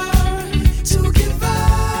far to give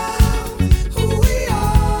up who we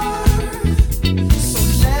are. So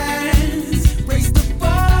let's raise the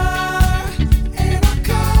bar and our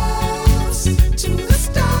cups to the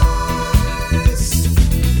stars.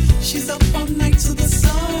 She's up all night to the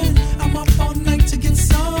sun. I'm up all night to get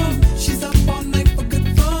some. She's up all night for good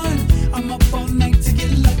fun. I'm up all night to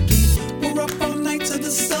get lucky. We're up all night to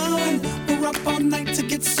the sun. We're up all night to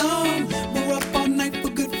get some. We're up all night for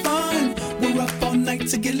good fun. We're up all night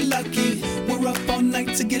to get lucky. We're up all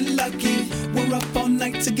night to get lucky. We're up all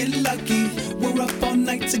night to get lucky. We're up all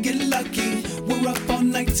night to get lucky. We're up all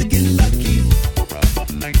night to get lucky. We're up all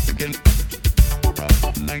night to get. We're up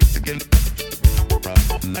all night to get. We're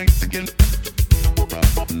up all night to get. We're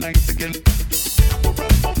up all night to get. We're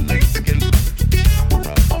up all night to get. We're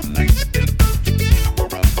up all night to get.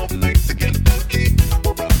 We're up all night to get lucky.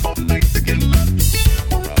 We're up all night to get lucky.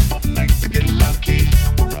 We're up all night to get lucky.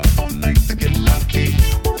 We're up all night to get lucky.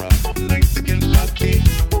 We're up all night to get lucky.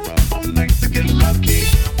 We're up all night to get lucky.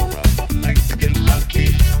 We're up all night to get lucky.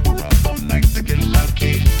 We're up all night to get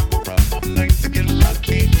lucky. We're up all night to get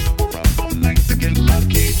lucky. We're up all night to get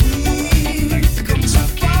lucky. We've come too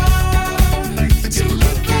far to give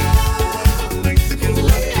up who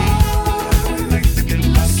we are.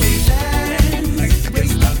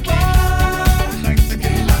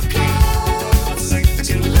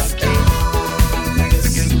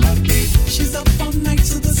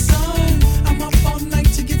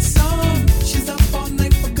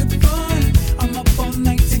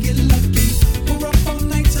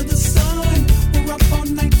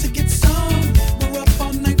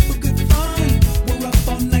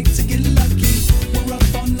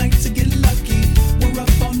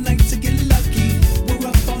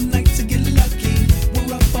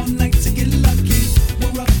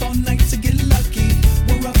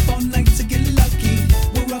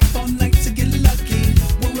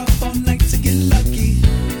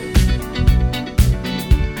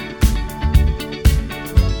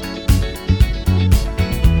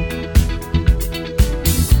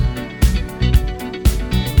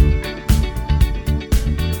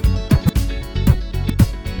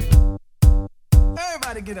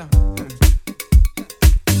 get up.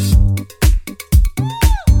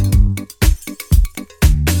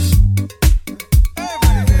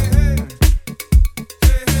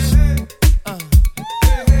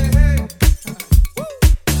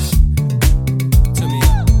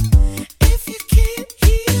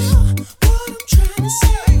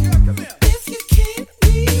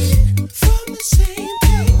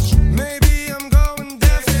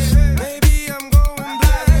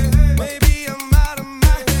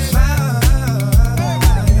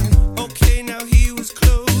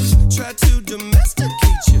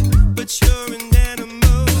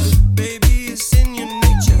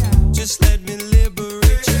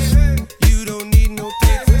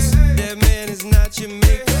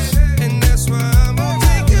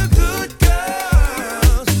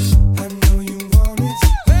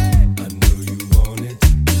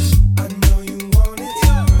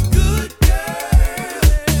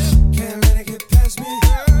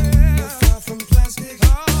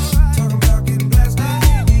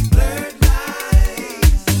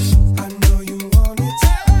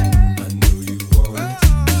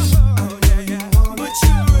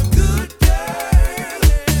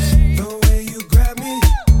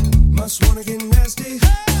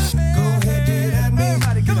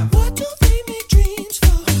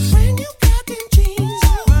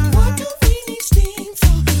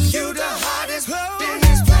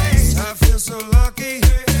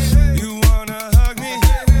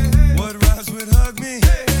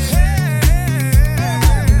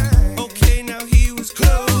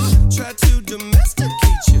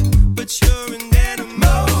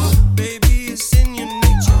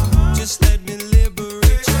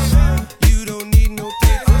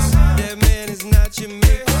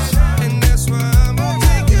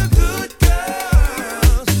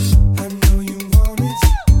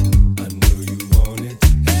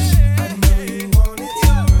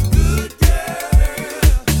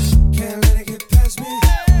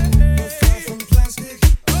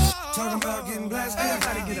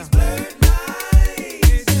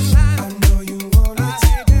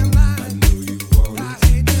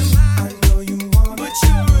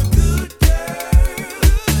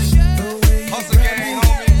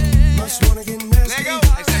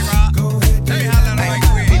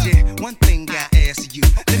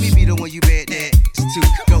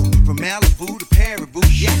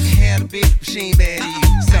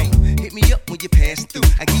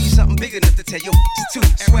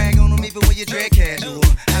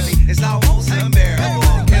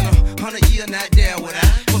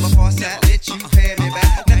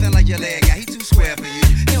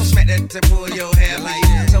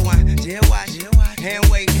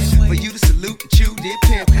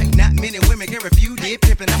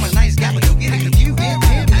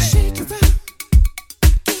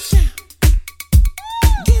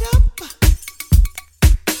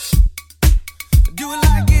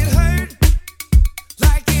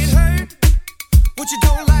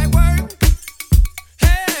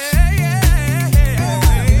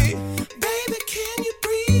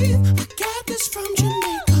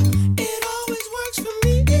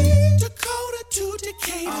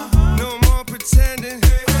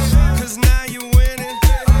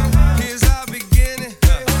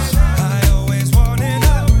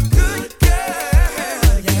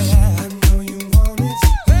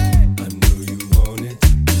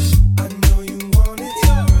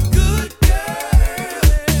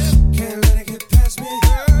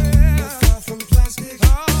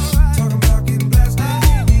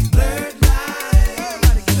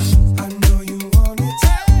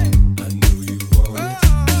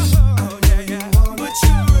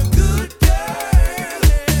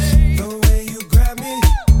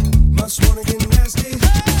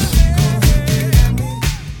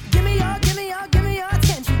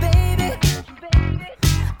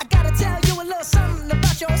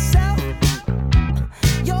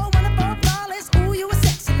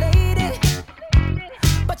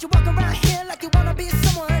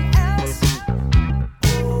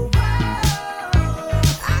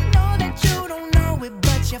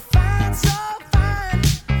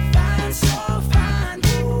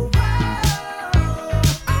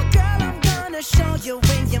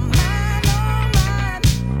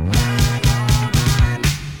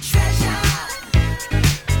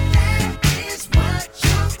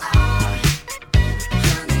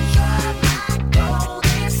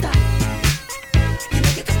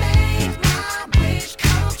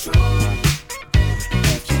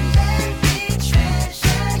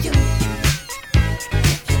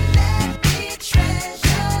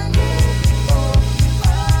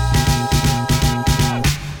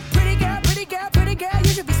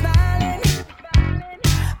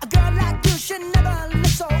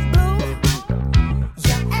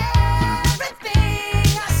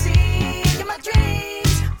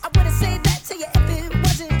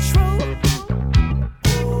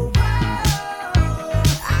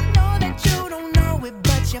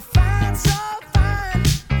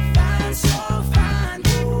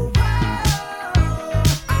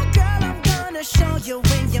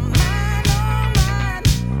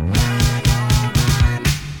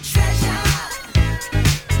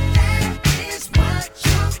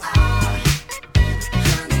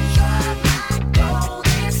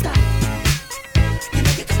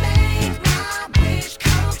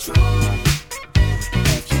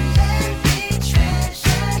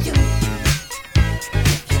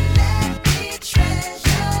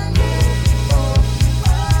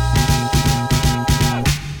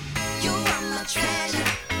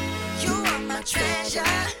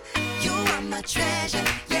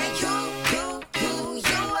 treasure.